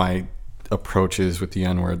how my approach is with the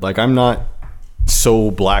N-word. Like, I'm not so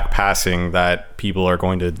black passing that people are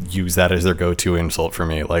going to use that as their go-to insult for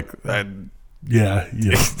me. Like, yeah,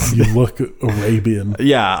 you look Arabian.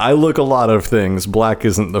 Yeah, I look a lot of things. Black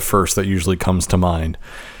isn't the first that usually comes to mind.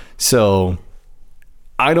 So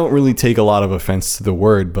I don't really take a lot of offense to the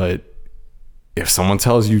word, but if someone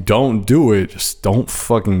tells you don't do it, just don't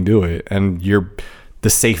fucking do it. And the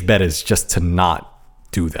safe bet is just to not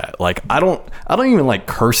do that. Like, I don't even like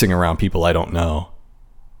cursing around people I don't know.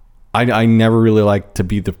 I never really like to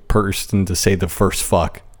be the person to say the first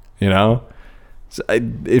fuck, So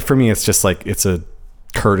for me, it's just like, it's a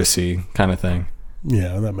courtesy kind of thing.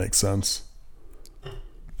 Yeah, that makes sense.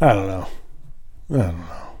 I don't know.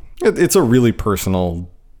 It's a really personal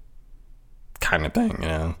kind of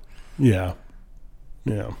thing, Yeah.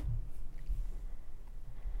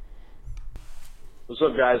 What's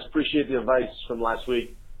up, guys? Appreciate the advice from last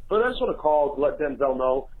week. But I just want to call to let Denzel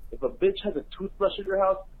know, if a bitch has a toothbrush at your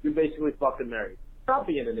house, you're basically fucking married. Stop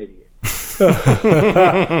being an idiot.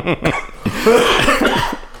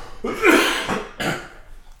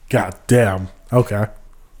 God damn. Okay.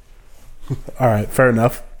 All right, fair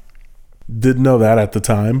enough. Didn't know that at the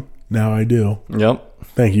time. Now I do. Yep.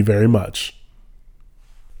 Thank you very much.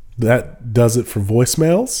 That does it for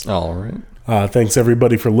voicemails. All right. Thanks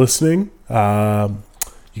everybody for listening.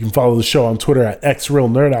 You can follow the show on Twitter at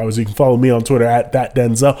XRealNerdHours. You can follow me on Twitter at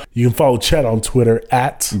ThatDenzel. You can follow Chet on Twitter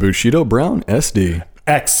at Bushido Brown SD.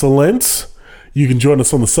 Excellent. You can join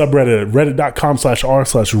us on the subreddit at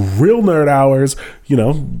reddit.com/r/realnerdhours.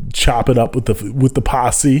 Chop it up with the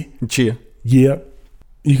posse. Chia. Yeah.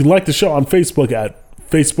 You can like the show on Facebook at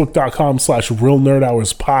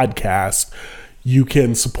facebook.com/realnerdhourspodcast. You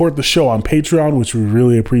can support the show on Patreon, which we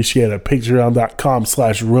really appreciate, at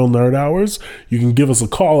patreon.com/realnerdhours. You can give us a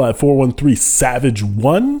call at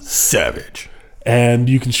 413-SAVAGE1. Savage. And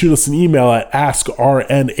you can shoot us an email at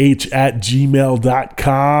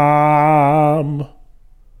askrnh@gmail.com.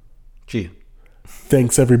 Gee.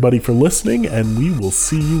 Thanks everybody for listening, and we will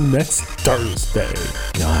see you next Thursday.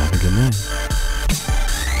 God.